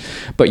performance.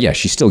 But yeah,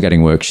 she's still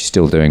getting work. She's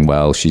still doing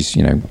well. She's,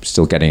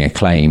 still getting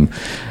acclaim.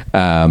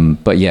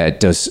 But yeah, it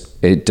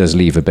does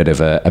leave a bit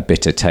of a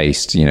bitter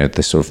taste,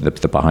 the sort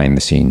of the behind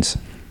the scenes.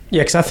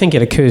 Yeah, because I think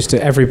it occurs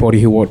to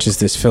everybody who watches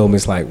this film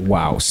is like,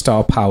 wow,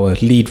 star power,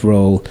 lead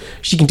role.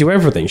 She can do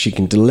everything. She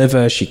can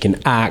deliver, she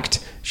can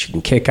act, she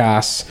can kick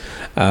ass.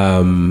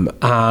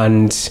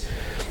 And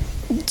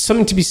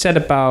something to be said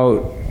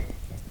about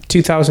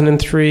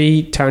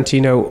 2003,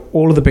 Tarantino,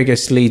 all of the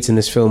biggest leads in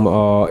this film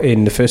are,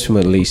 in the first film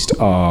at least,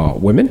 are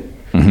women.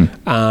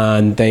 Mm-hmm.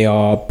 And they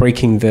are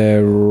breaking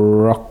the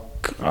rock.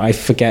 I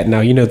forget now.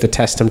 You know the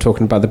test I'm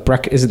talking about.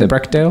 Is it the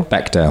Bechdel?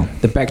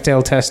 Bechdel. The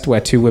Bechdel test, where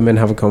two women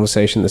have a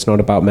conversation that's not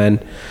about men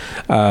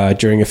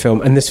during a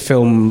film. And this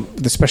film,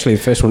 especially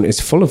the first one, is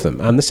full of them.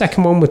 And the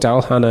second one with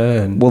Daryl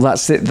Hannah. Well,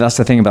 that's it. That's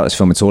the thing about this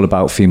film. It's all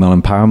about female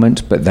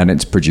empowerment, but then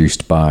it's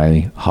produced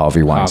by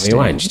Harvey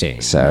Weinstein.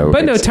 So,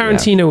 but no,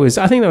 Tarantino was.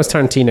 I think that was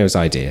Tarantino's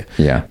idea.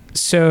 Yeah.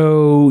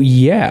 So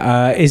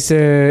yeah, is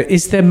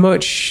there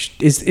much?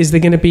 Is there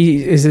going to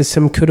be? Is there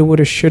some coulda,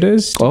 woulda,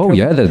 shouldas? Oh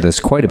yeah, there's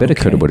quite a bit of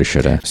coulda, woulda,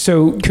 shoulda.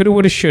 So coulda,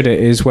 woulda, shoulda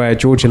is where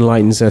George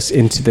enlightens us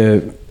into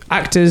the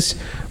actors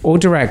or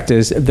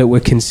directors that were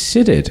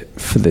considered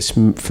for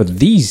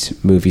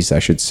these movies, I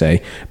should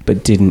say,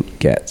 but didn't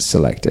get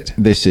selected.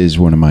 This is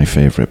one of my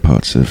favourite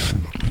parts of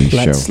the show.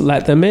 Let's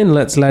let them in.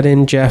 Let's let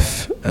in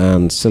Jeff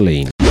and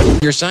Celine.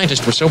 Your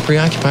scientists were so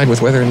preoccupied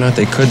with whether or not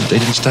they could, they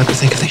didn't stop to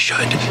think if they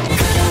should.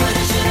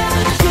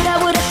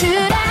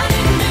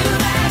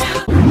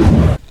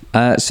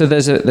 So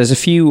there's a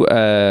few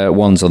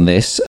ones on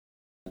this.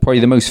 Probably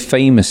the most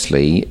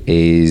famously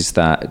is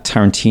that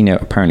Tarantino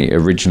apparently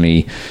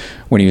originally,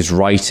 when he was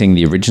writing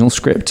the original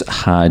script,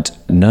 had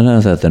none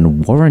other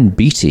than Warren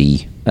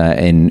Beatty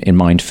in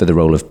mind for the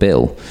role of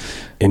Bill.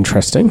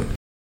 Interesting.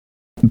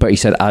 But he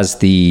said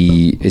as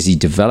he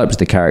developed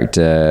the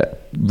character,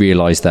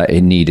 realized that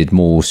it needed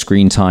more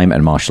screen time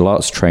and martial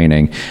arts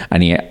training,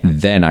 and he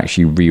then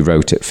actually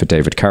rewrote it for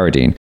David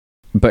Carradine.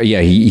 But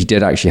yeah, he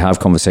did actually have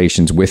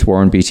conversations with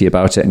Warren Beatty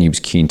about it, and he was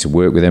keen to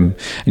work with him.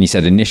 And he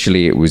said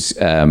initially it was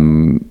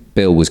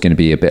Bill was going to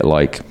be a bit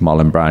like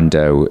Marlon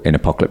Brando in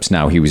Apocalypse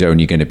Now. He was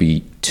only going to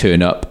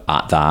turn up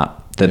at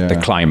the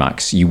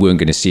climax. You weren't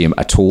going to see him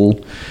at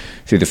all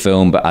through the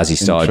film. But as he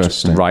started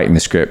writing the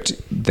script,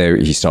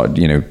 he started,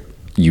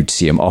 you'd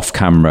see him off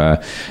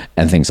camera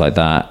and things like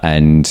that.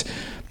 And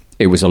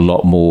it was a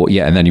lot more,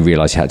 and then he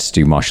realized he had to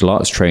do martial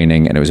arts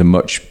training, and it was a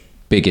much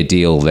bigger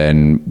deal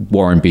than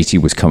Warren Beatty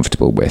was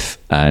comfortable with.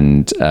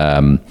 And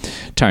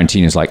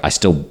Tarantino's like, I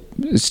still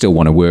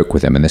want to work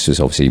with him. And this was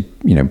obviously,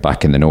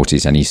 back in the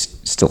noughties, and he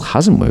still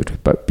hasn't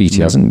worked, but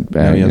Beatty hasn't.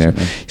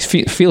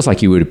 Feels like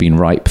he would have been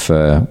ripe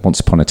for Once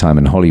Upon a Time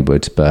in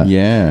Hollywood, but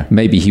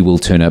maybe he will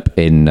turn up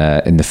in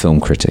the Film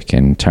Critic,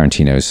 in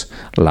Tarantino's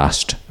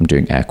last, I'm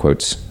doing air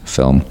quotes,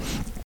 film.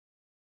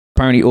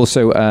 Apparently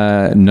also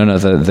none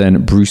other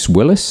than Bruce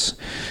Willis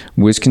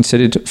was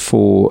considered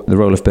for the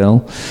role of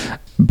Bill.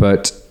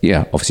 But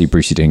yeah, obviously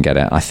Brucey didn't get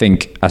it. I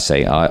think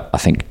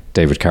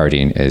David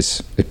Carradine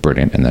is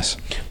brilliant in this.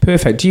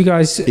 Perfect. Do you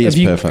guys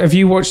have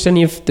you watched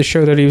any of the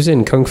show that he was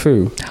in, Kung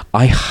Fu?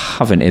 I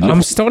haven't.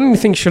 I'm starting to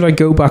think, should I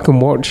go back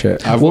and watch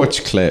it? I've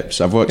watched clips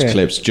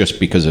just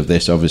because of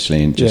this,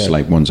 obviously, and just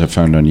like ones I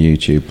found on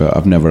YouTube, but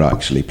I've never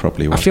actually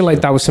properly watched it. I feel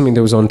like that was something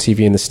that was on TV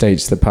in the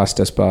States that passed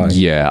us by.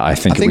 Yeah, I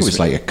think it was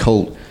like a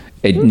cult.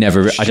 It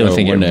never. I don't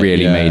think it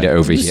really made it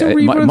over here. Some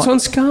reruns on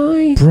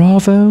Sky.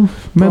 Bravo.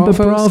 Remember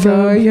Bravo?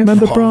 Sky, yeah.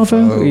 Remember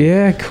Bravo?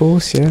 Yeah, of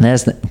course. Yeah.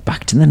 There's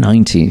back to the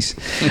 90s,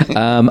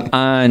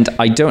 and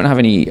I don't have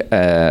any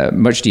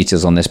much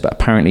details on this, but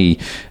apparently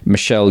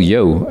Michelle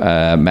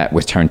Yeoh met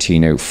with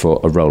Tarantino for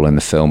a role in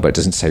the film, but it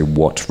doesn't say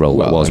what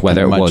role it was,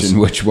 whether it was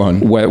which one,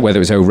 whether it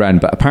was O-Ren,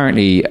 but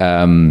apparently.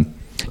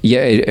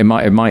 It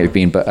might have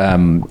been, but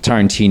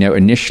Tarantino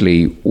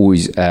initially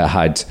always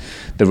had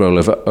the role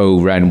of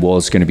O-Ren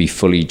was going to be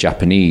fully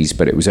Japanese,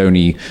 but it was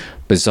only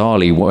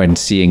bizarrely when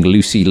seeing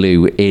Lucy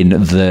Liu in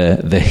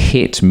the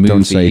hit movie.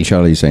 Don't say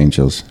Charlie's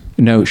Angels.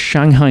 No,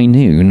 Shanghai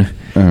Noon.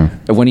 Oh.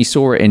 When he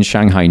saw it in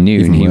Shanghai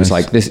Noon, he was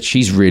like,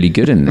 "She's really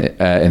good in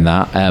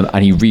that,"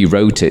 and he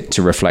rewrote it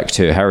to reflect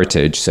her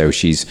heritage. So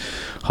she's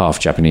half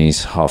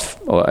Japanese, half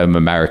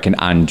American,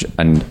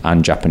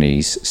 and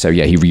Japanese. So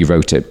yeah, he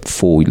rewrote it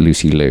for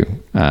Lucy Liu.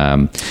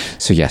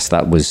 So yes,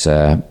 that was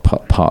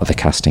part of the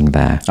casting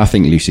there. I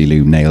think Lucy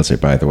Liu nails it.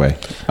 By the way,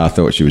 I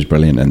thought she was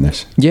brilliant in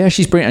this. Yeah,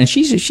 she's brilliant, and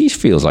she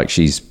feels like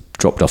she's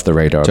dropped off the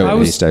radar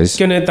these days.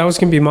 That was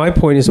going to be my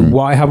point, is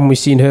why haven't we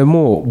seen her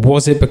more?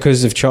 Was it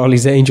because of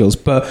Charlie's Angels?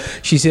 But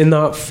she's in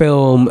that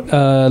film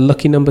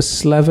Lucky Number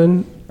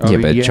 11.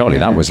 Charlie,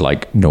 that was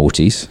like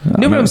noughties.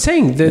 No, but I'm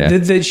saying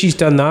that she's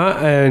done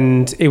that,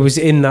 and it was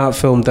in that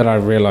film that I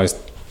realised,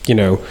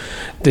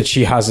 that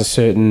she has a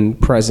certain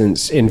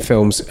presence in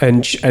films,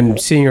 and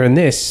seeing her in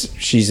this,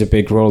 she's a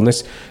big role in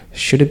this.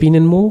 Should have been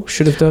in more,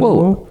 should have done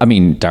more. I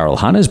mean, Daryl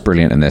Hannah's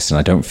brilliant in this, and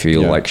I don't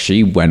feel like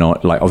she went on,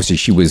 like, obviously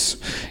she was,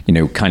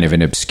 kind of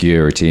in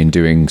obscurity and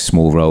doing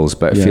small roles,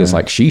 but it feels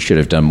like she should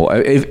have done more.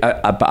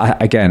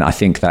 But again, I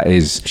think that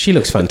is... She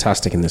looks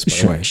fantastic in this, by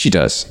the way. She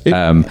does.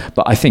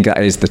 But I think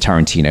that is the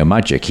Tarantino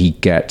magic. He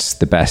gets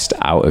the best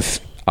out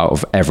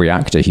every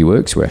actor he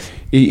works with.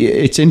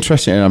 It's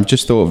interesting, and I've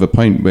just thought of a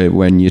point where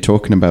when you're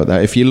talking about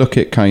that, if you look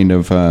at kind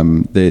of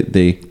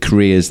the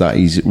careers that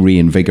he's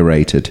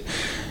reinvigorated,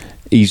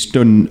 he's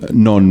done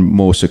none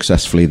more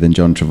successfully than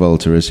John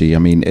Travolta, is he? I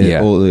mean,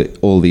 all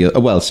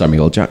the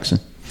Samuel Jackson.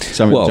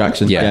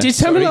 Jackson. Yeah. Did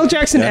Samuel L.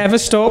 Jackson ever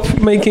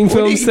stop making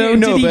films, though?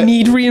 No, did he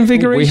need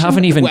reinvigoration? We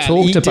haven't even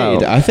talked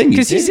about... I think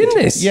because he's in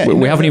this. Yeah,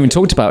 we haven't even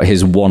talked about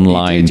his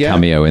one-line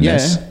cameo in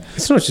this.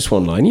 It's not just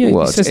one line. Yeah,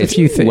 he says a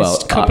few things. Well,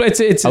 it's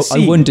a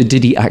scene. I wonder,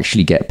 did he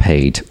actually get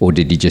paid, or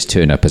did he just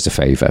turn up as a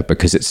favour?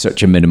 Because it's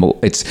such a minimal.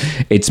 It's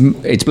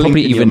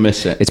probably even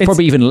it's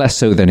probably even less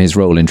so than his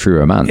role in True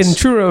Romance. In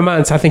True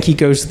Romance, I think he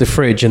goes to the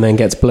fridge and then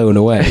gets blown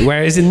away.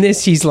 Whereas in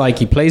this, he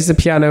plays the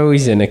piano.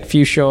 He's in a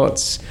few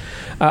shots.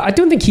 I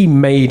don't think he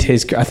made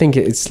his. I think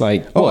it's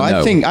like.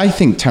 I think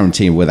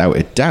Tarantino, without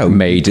a doubt,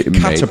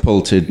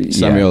 catapulted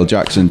Samuel L.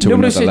 Jackson to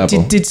another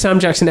level. Did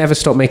Sam Jackson ever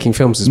stop making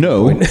films?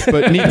 No,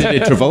 but neither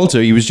did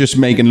Travolta. He was just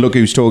making Look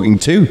Who's Talking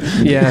Too.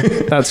 Yeah,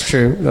 that's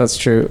true. That's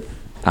true.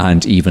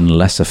 And even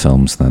lesser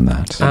films than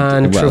that.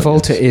 And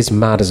Travolta is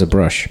mad as a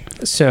brush.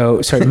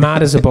 So, sorry,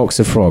 mad as a box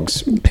of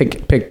frogs.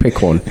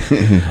 Pick one.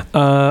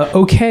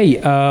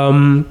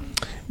 Okay.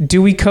 Do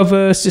we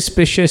cover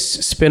Suspicious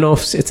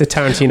spin-offs? It's a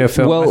Tarantino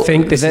film. Well, I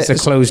think this is a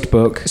closed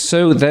book.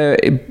 So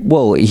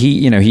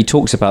he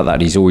talks about that.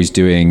 He's always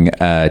doing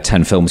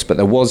 10 films, but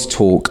there was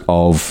talk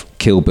of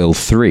Kill Bill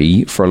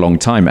 3 for a long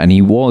time, and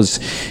he was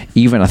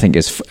even, I think,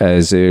 as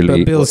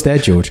early. But Bill's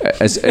dead, George. Okay.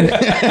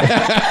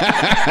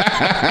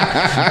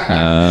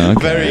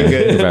 Very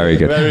good. Very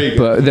good. Very good.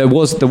 But there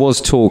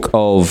was talk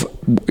of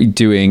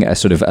doing a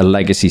sort of a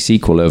legacy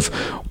sequel of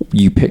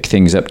you pick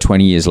things up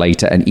 20 years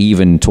later, and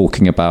even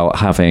talking about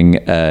having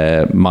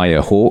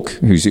Maya Hawke,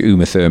 who's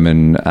Uma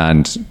Thurman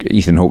and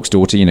Ethan Hawke's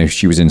daughter. You know,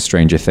 she was in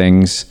Stranger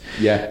Things.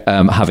 Yeah.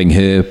 Having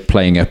her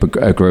playing up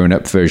a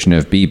grown-up version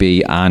of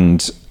BB,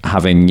 and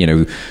having, you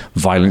know,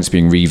 violence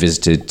being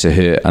revisited to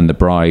her and the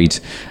bride.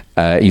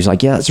 He was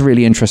like, yeah, that's a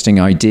really interesting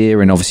idea.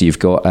 And obviously you've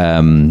got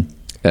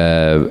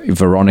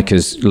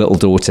Veronica's little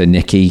daughter,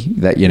 Nikki,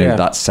 that, you know,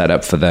 that's set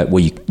up for that.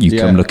 Well, you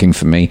come looking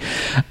for me.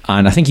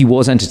 And I think he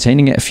was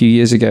entertaining it a few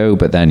years ago,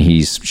 but then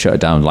he's shut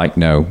it down. Like,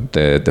 no,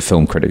 the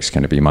film critic's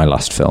going to be my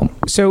last film.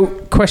 So,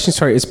 question,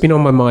 sorry, it's been on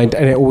my mind,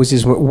 and it always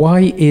is.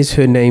 Why is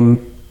her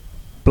name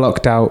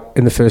blocked out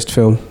in the first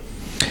film?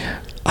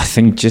 I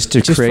think just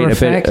to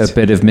create a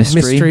bit of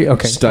mystery.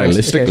 Okay.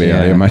 Stylistically,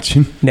 I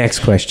imagine. Next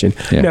question.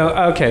 Yeah. No,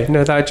 okay.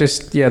 No,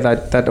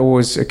 that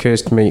always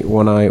occurs to me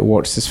when I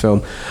watch this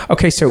film.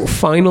 Okay, so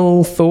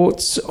final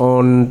thoughts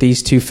on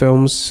these two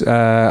films.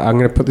 I'm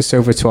going to put this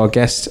over to our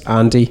guest,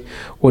 Andy.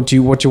 What do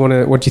you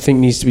think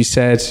needs to be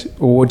said,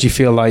 or what do you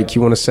feel like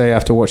you want to say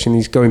after watching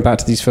these, going back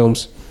to these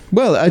films?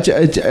 Well, I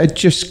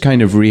just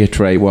kind of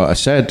reiterate what I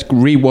said.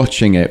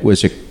 Rewatching it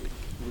was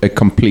a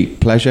complete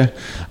pleasure,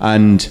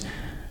 and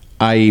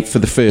for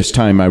the first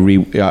time,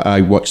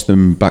 I watched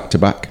them back to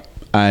back,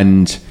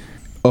 and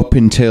up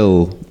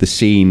until the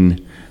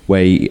scene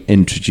where he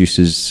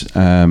introduces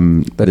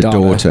the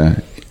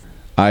daughter,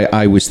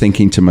 I was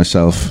thinking to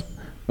myself,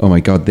 "Oh my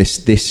God,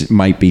 this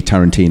might be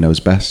Tarantino's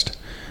best."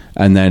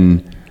 And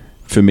then,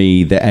 for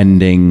me, the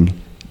ending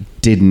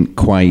didn't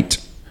quite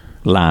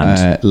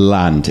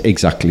land.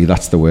 Exactly,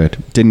 that's the word.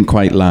 Didn't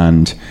quite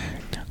land,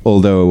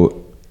 although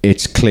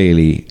it's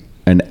clearly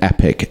an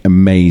epic,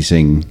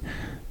 amazing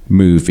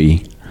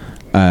movie,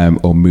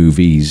 or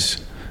movies.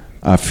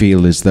 I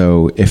feel as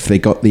though if they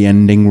got the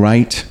ending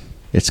right,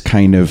 it's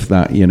kind of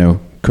that, you know,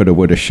 coulda,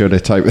 woulda, shoulda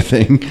type of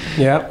thing.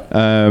 Yeah.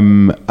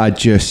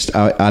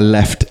 I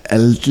left a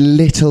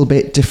little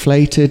bit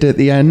deflated at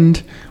the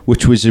end,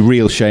 which was a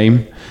real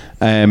shame.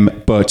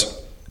 But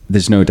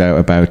there's no doubt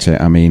about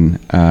it. I mean,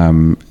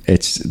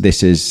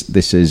 this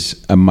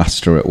is a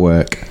master at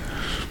work.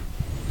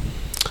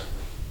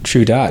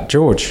 True that,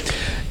 George.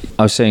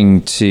 I was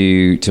saying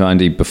to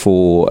Andy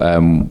before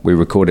we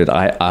recorded,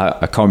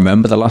 I can't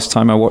remember the last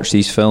time I watched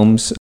these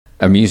films.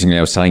 Amusingly,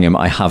 I was telling him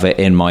I have it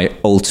in my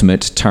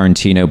ultimate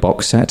Tarantino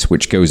box set,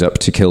 which goes up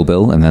to Kill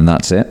Bill, and then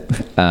that's it.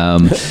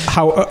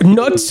 How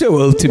not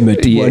so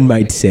ultimate, one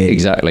might say.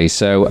 Exactly.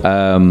 So,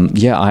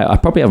 I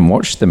probably haven't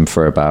watched them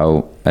for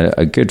about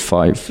a good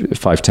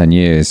 5-10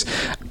 years.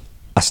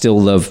 I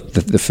still love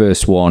the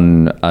first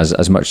one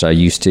as much as I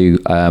used to.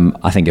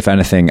 I think, if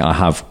anything, I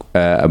have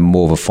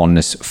more of a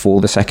fondness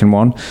for the second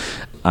one.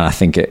 And I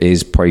think it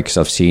is probably because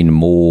I've seen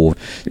more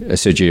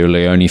Sergio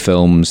Leone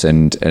films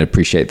and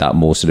appreciate that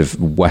more sort of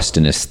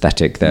Western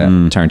aesthetic that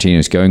Tarantino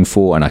is going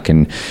for. And I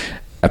can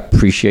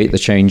appreciate the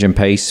change in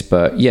pace.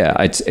 But yeah,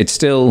 it's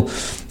still...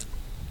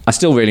 I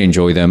still really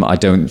enjoy them. I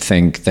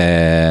think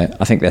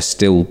they're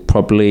still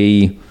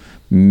probably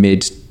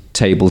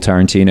mid-table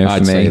Tarantino for me.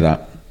 I'd say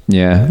that.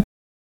 Yeah.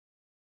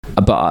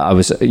 But I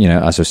was, as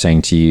I was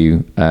saying to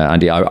you,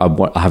 Andy, I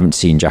haven't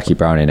seen Jackie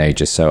Brown in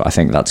ages, so I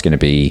think that's going to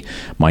be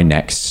my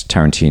next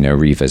Tarantino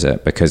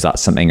revisit, because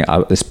that's something,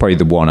 it's probably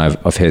the one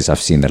of his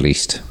I've seen the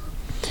least.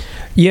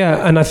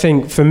 Yeah, and I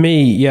think for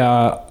me,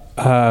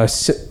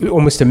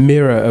 almost a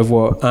mirror of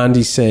what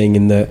Andy's saying,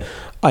 in that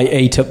I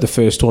ate up the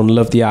first one,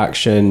 loved the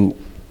action,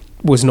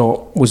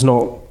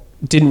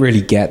 didn't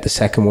really get the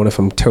second one, if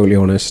I'm totally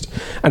honest.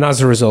 And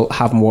as a result,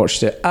 haven't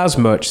watched it as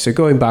much. So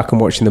going back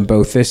and watching them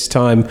both this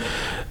time,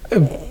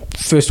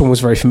 first one was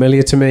very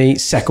familiar to me.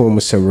 Second one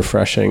was so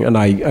refreshing, and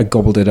I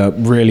gobbled it up,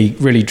 really,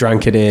 really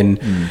drank it in,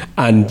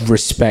 and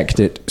respect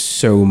it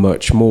so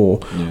much more.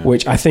 Yeah.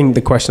 Which I think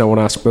the question I want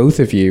to ask both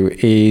of you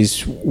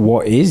is,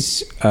 what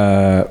is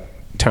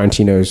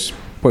Tarantino's?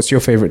 What's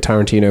your favorite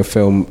Tarantino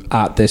film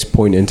at this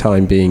point in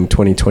time, being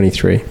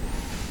 2023?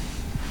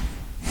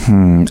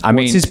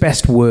 What's his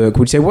best work?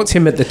 Would you say, what's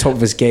him at the top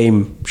of his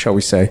game, shall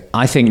we say?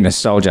 I think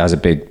nostalgia has a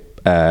big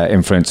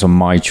influence on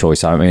my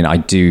choice. I mean,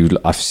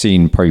 I've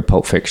seen probably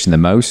Pulp Fiction the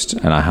most,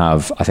 and I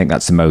think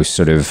that's the most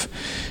sort of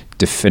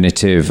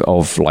definitive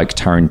of like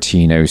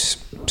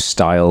Tarantino's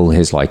style,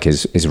 his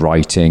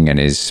writing and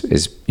his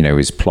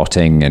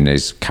plotting and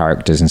his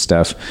characters and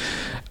stuff.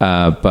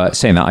 But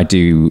saying that, I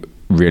do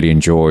really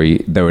enjoy,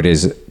 though it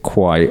is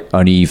quite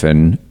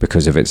uneven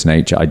because of its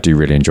nature, I do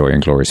really enjoy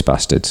Inglourious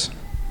Bastards.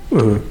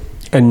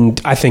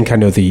 And I think I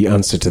know the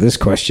answer to this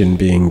question,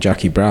 being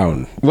Jackie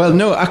Brown. Well,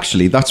 no,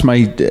 actually, that's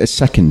my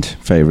second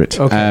favourite.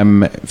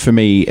 Okay. For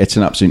me, it's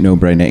an absolute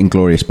no-brainer.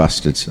 Inglourious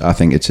Bastards. I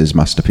think it's his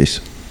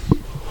masterpiece.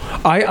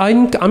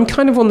 I'm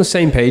kind of on the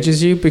same page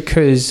as you,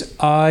 because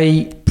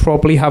I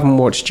probably haven't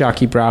watched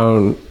Jackie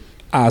Brown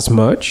as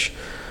much.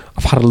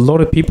 I've had a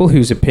lot of people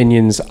whose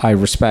opinions I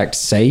respect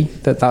say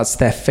that that's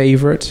their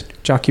favourite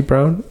Jackie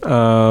Brown.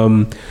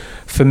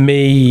 For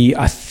me,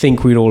 I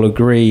think we'd all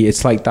agree,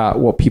 it's like that,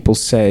 what people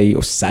say,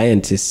 or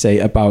scientists say,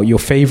 about your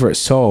favourite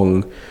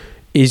song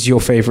is your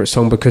favourite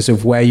song because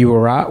of where you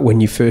were at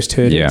when you first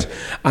heard it.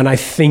 And I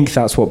think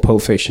that's what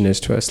Pulp Fiction is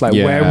to us. Like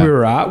where we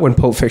were at when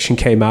Pulp Fiction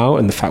came out,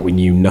 and the fact we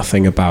knew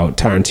nothing about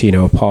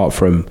Tarantino apart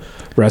from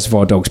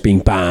Reservoir Dogs being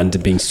banned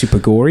and being super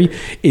gory,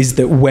 is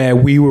that where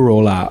we were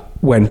all at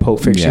when Pulp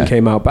Fiction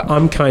came out. But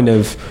I'm kind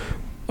of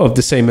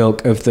the same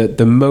ilk of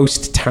the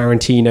most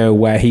Tarantino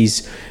where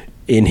he's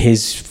in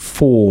his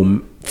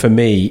form, for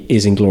me,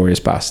 is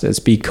Inglourious Bastards,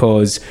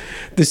 because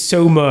there's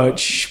so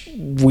much.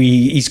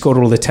 He's got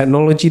all the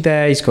technology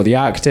there, he's got the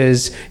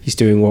actors, he's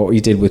doing what he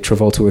did with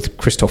Travolta with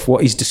Christoph,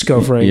 what he's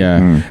discovering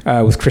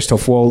with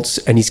Christoph Waltz,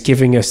 and he's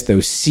giving us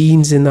those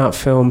scenes in that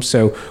film.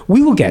 So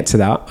we will get to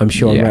that, I'm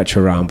sure, in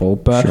Retro Ramble.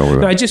 But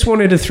no, I just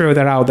wanted to throw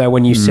that out there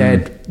when you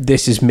said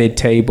this is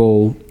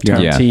mid-table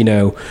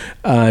Tarantino,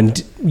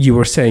 and you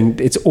were saying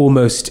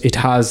it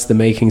has the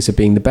makings of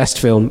being the best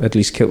film, at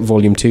least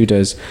Volume 2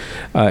 does.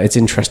 It's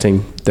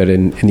interesting that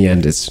in the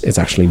end it's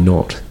actually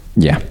not.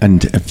 Yeah.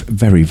 And a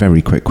very,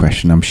 very quick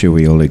question. I'm sure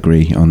we all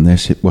agree on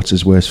this. What's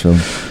his worst film?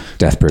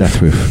 Death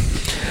Proof.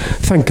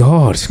 Thank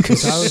God.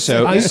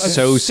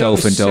 So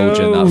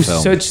self-indulgent,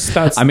 that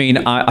film. I mean,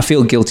 I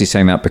feel guilty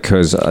saying that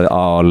because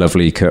our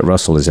lovely Kurt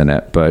Russell is in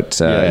it, but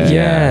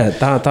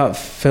that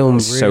film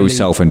really, so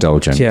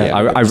self-indulgent. Yeah.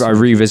 I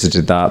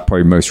revisited that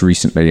probably most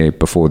recently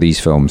before these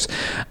films,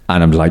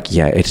 and I'm like,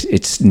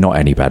 it's not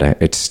any better.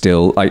 It's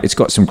still like, it's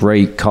got some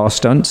great car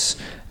stunts,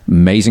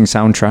 amazing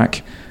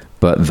soundtrack,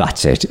 but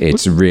that's it.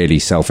 It's really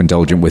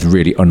self-indulgent with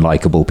really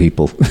unlikable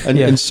people.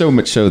 And so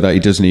much so that he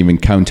doesn't even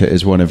count it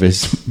as one of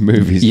his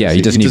movies. Yeah,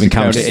 he doesn't even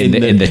count it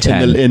in the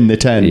 10. In the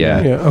 10.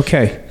 Yeah.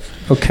 Okay.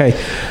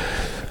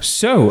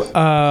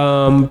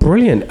 So,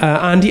 brilliant.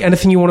 Andy,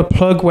 anything you want to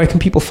plug? Where can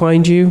people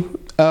find you?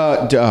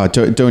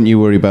 Don't you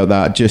worry about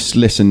that. Just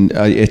listen.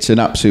 It's an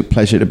absolute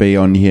pleasure to be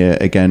on here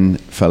again,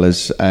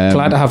 fellas.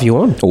 Glad to have you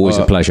on. Always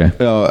a pleasure.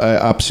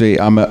 Absolutely.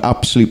 I'm an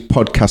absolute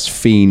podcast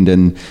fiend,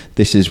 and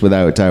this is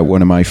without doubt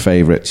one of my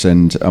favourites.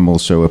 And I'm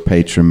also a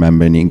Patreon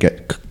member, and you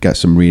can get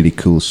some really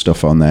cool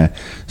stuff on there.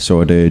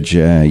 So I'd urge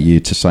you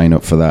to sign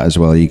up for that as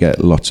well. You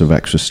get lots of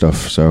extra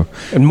stuff. So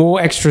and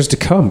more extras to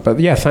come. But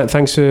yeah,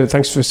 thanks for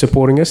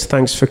supporting us.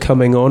 Thanks for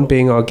coming on,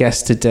 being our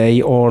guest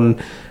today on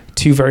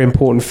two very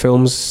important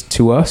films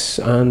to us,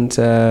 and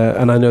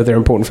I know they're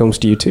important films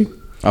to you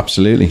too.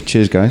 Absolutely.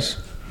 Cheers, guys.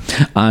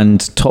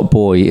 And Top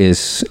Boy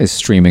is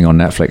streaming on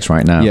Netflix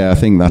right now. Yeah, I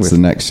think that's the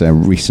next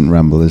recent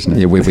Ramble, isn't it?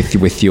 Yeah,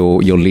 with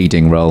your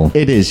leading role.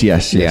 It is,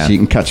 yes. Yeah. You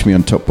can catch me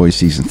on Top Boy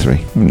Season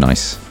 3.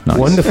 Nice.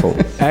 Wonderful.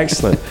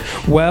 Excellent.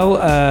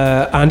 Well,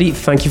 Andy,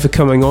 thank you for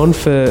coming on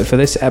for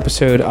this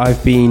episode.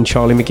 I've been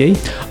Charlie McGee.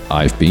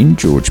 I've been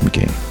George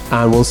McGee.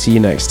 And we'll see you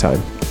next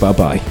time.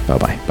 Bye-bye.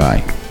 Bye-bye.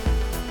 Bye.